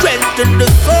to strengthen the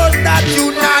souls that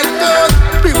unite us.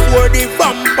 Before the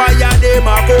vampire them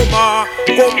a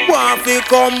come want to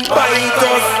come bite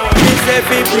us. Me say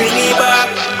we bring it back.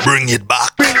 Bring it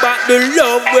back. Bring back the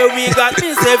love where we got.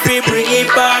 Me say we bring it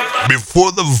back.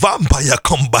 Before the vampire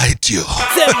come bite you.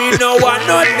 Say me no one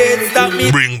no dead stop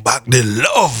me. Bring back the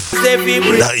love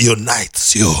that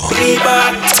unites you. Bring it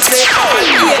back. Say all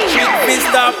hatred we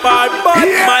stop all but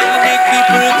minded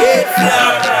people get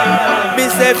slapped. Me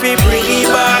say we bring it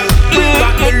back. Bring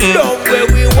back the love where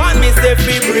we want. Me say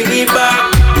we bring it back.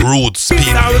 Roots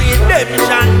people.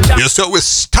 You say we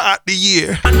start the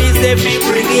year.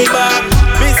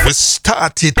 We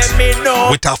start it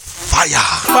with a fire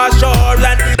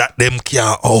that them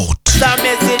can't out.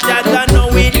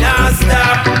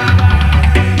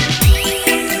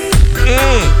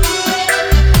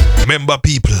 Remember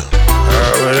people.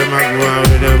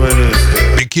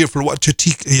 Be careful what you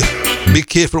take. Be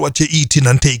careful what you're eating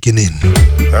and taking in.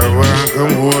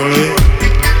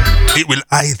 It will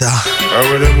either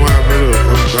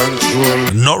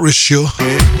nourish you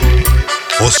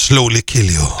or slowly kill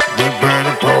you.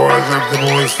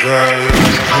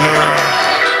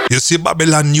 You see,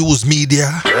 Babylon news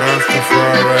media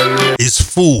is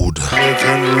food,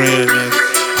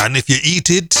 and if you eat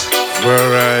it,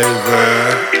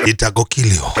 it'll go kill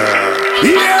you.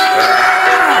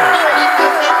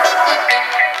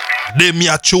 Them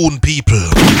ya tune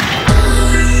people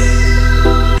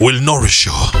will nourish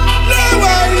you.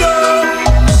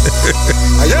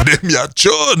 Them ya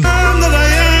tune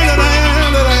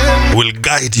will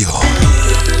guide you.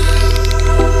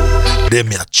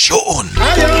 Them ya tune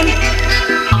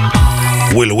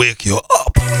will wake you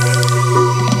up.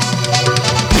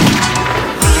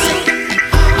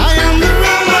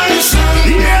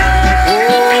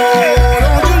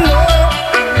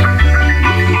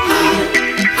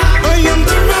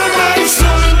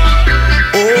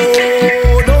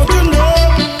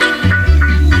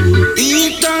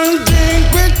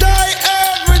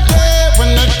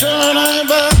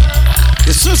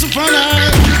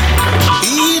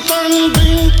 Eat and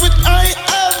drink with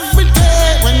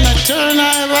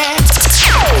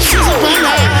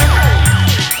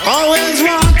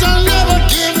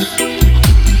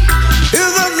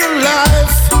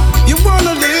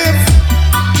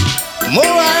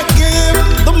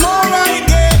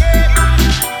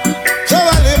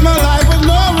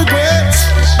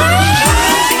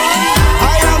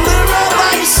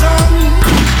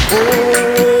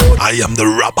am the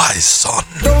rabbi's son.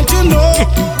 Don't you know?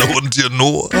 Don't you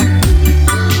know?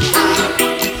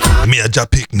 Me a Jah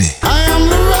Picnic. I am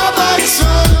the rabbi's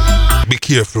son. Be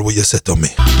careful what you say to me.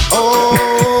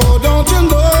 Oh, don't you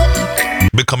know?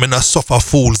 Becoming a suffer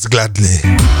fools gladly.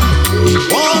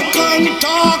 Walk and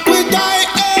talk with I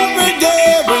every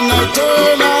day. When I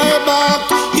turn my back,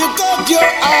 you cut your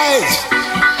eyes.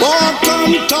 Walk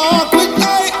and talk with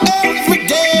I every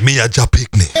day. Me a Jah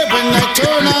Picnic. When I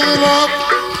turn my back,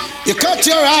 you cut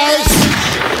your eyes.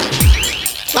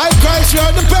 Like Christ, you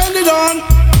are dependent on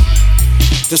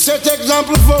to set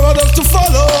example for others to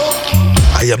follow.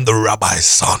 I am the rabbi's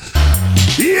son.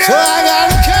 Yeah. So I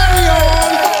gotta carry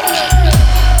on.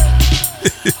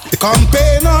 Come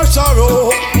pain or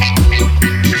sorrow,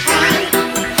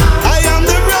 I am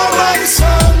the rabbi's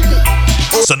son.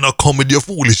 So now come with your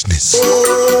foolishness.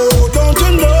 Oh, don't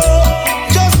you know?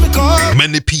 Just because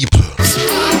many people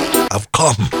have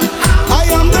come, I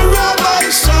am the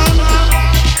rabbi's son.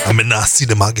 I may not see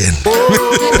them again.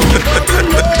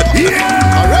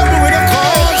 Yeah. A rebel with a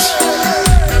cause.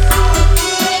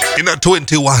 In a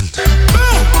 21,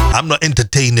 I'm not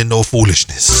entertaining no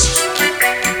foolishness.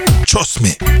 Trust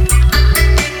me,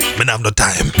 I have no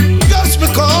time. Just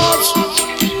because.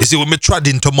 You see, when me trod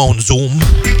into Mount Zoom,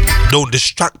 don't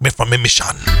distract me from my mission.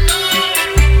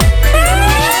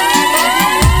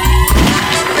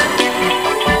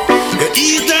 You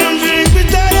eat and drink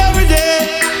with I every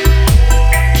day.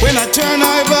 When I turn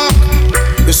I back,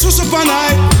 you sus up and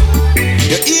I.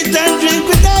 You eat and drink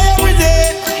with I every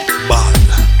day. Bad.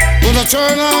 When I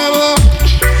turn I back,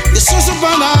 you sus up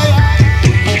and I.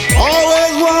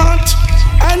 Always want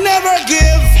and never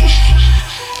give.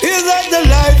 Is that the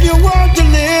life you want to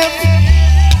live?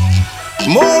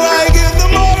 More I give, the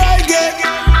more I get.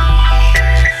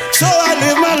 So I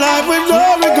live my life with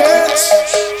no regrets.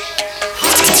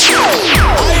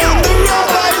 I am the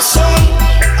rabbi's son.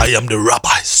 I am the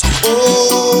rabbi's son.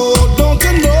 Oh, don't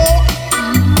you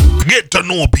know? Get to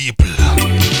know people.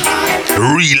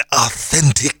 Real,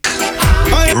 authentic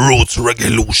roots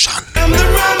revolution. I'm the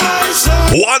rabbi's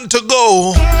son. Want to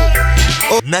go?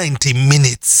 90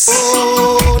 minutes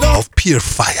of pure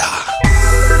fire.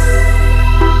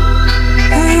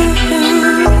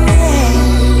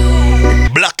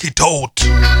 Black it out.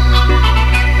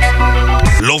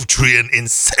 Love Train in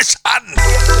session.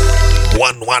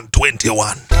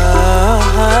 1/1/21.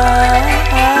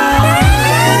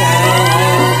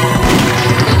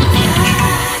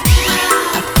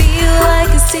 I feel like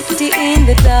a city in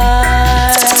the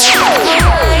dark.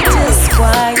 I just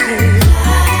quiet.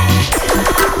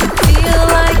 Feel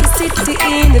like a city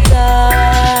in the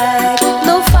dark.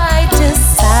 No fight, just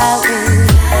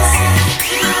silence.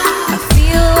 I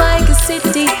feel like a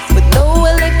city with no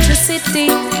electricity.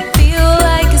 Feel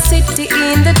like a city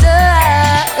in the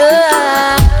dark.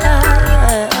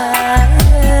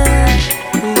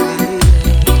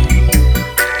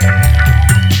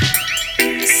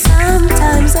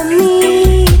 Sometimes I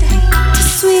need to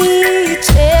switch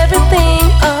everything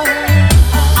on.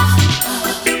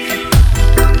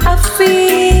 I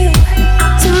feel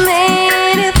too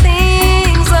many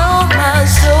things on my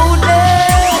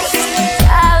shoulders.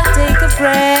 Gotta take a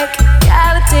break,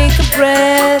 gotta take a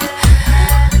breath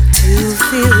to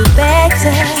feel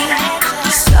better.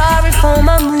 Sorry for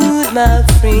my mood, my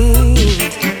friend.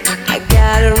 I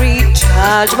gotta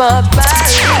recharge my body.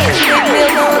 Leave me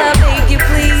alone, I beg you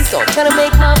please. Don't try to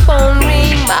make my phone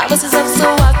ring. My voice is up so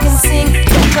I can sing.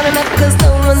 Don't turn it up cause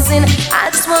no one's in. I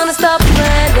just wanna stop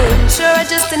running. Sure, I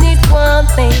just need one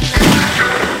thing.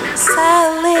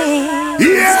 Silence.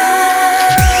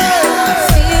 I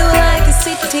feel like a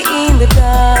city in the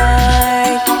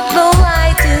dark. No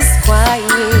light is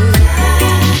quiet.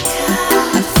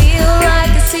 I feel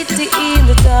like a city in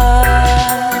the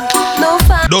dark. No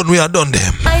fire. Done, we are done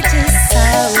them. I just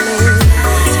silence.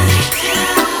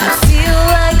 I feel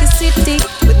like a city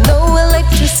with no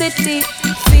electricity.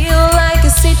 Feel like a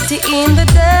city in the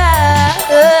dark.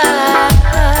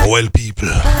 Well, people,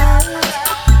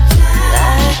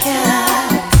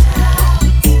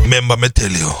 remember me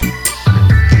tell you,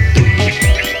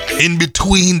 in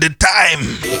between the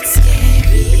time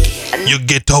you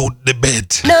get out the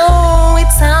bed No,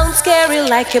 it sounds scary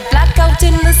like a blackout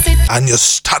in the city. and you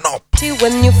stand up,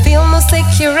 When you feel no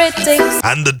security.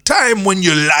 and the time when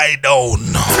you lie down,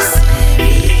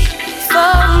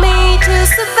 For me to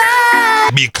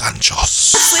survive, be conscious,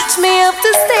 switch me up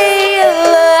to stay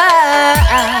alive.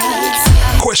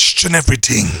 question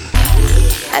everything,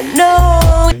 I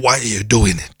know. Why are you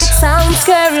doing it? Sounds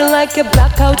scary like a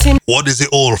blackout in What is it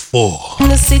all for?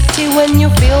 the city when you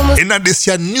feel In this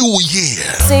your new year,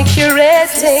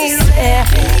 security.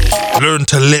 learn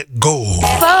to let go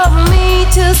For me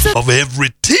to of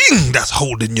everything that's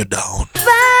holding you down.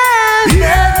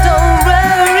 survive, don't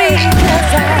worry,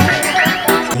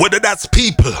 'cause Whether that's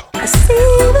people, I see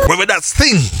whether that's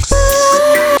things,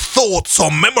 thoughts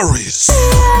or memories,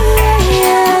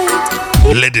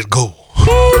 let it go.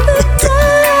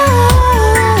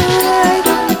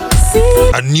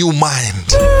 A new mind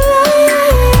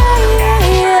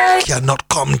cannot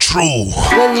come true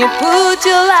when you put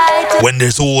your light when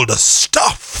there's all the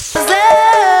stuff there.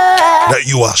 that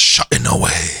you are shutting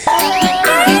away.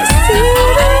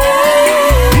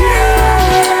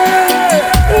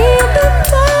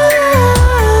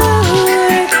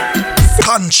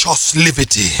 Conscious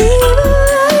livity,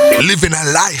 living a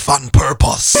life on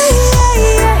purpose.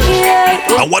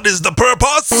 And what is the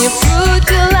purpose? You put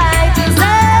your light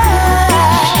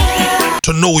there.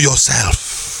 To know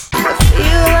yourself.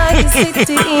 Feel like a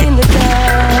city in the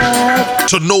dark.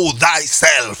 To know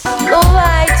thyself. No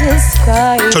light is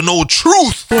sky. To know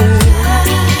truth.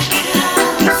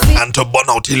 And to burn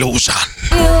out illusion.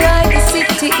 Feel like a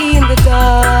city in the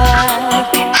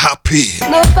dark. Happy.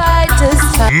 No fight is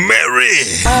fight.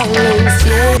 Merry.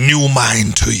 New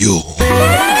mind to you.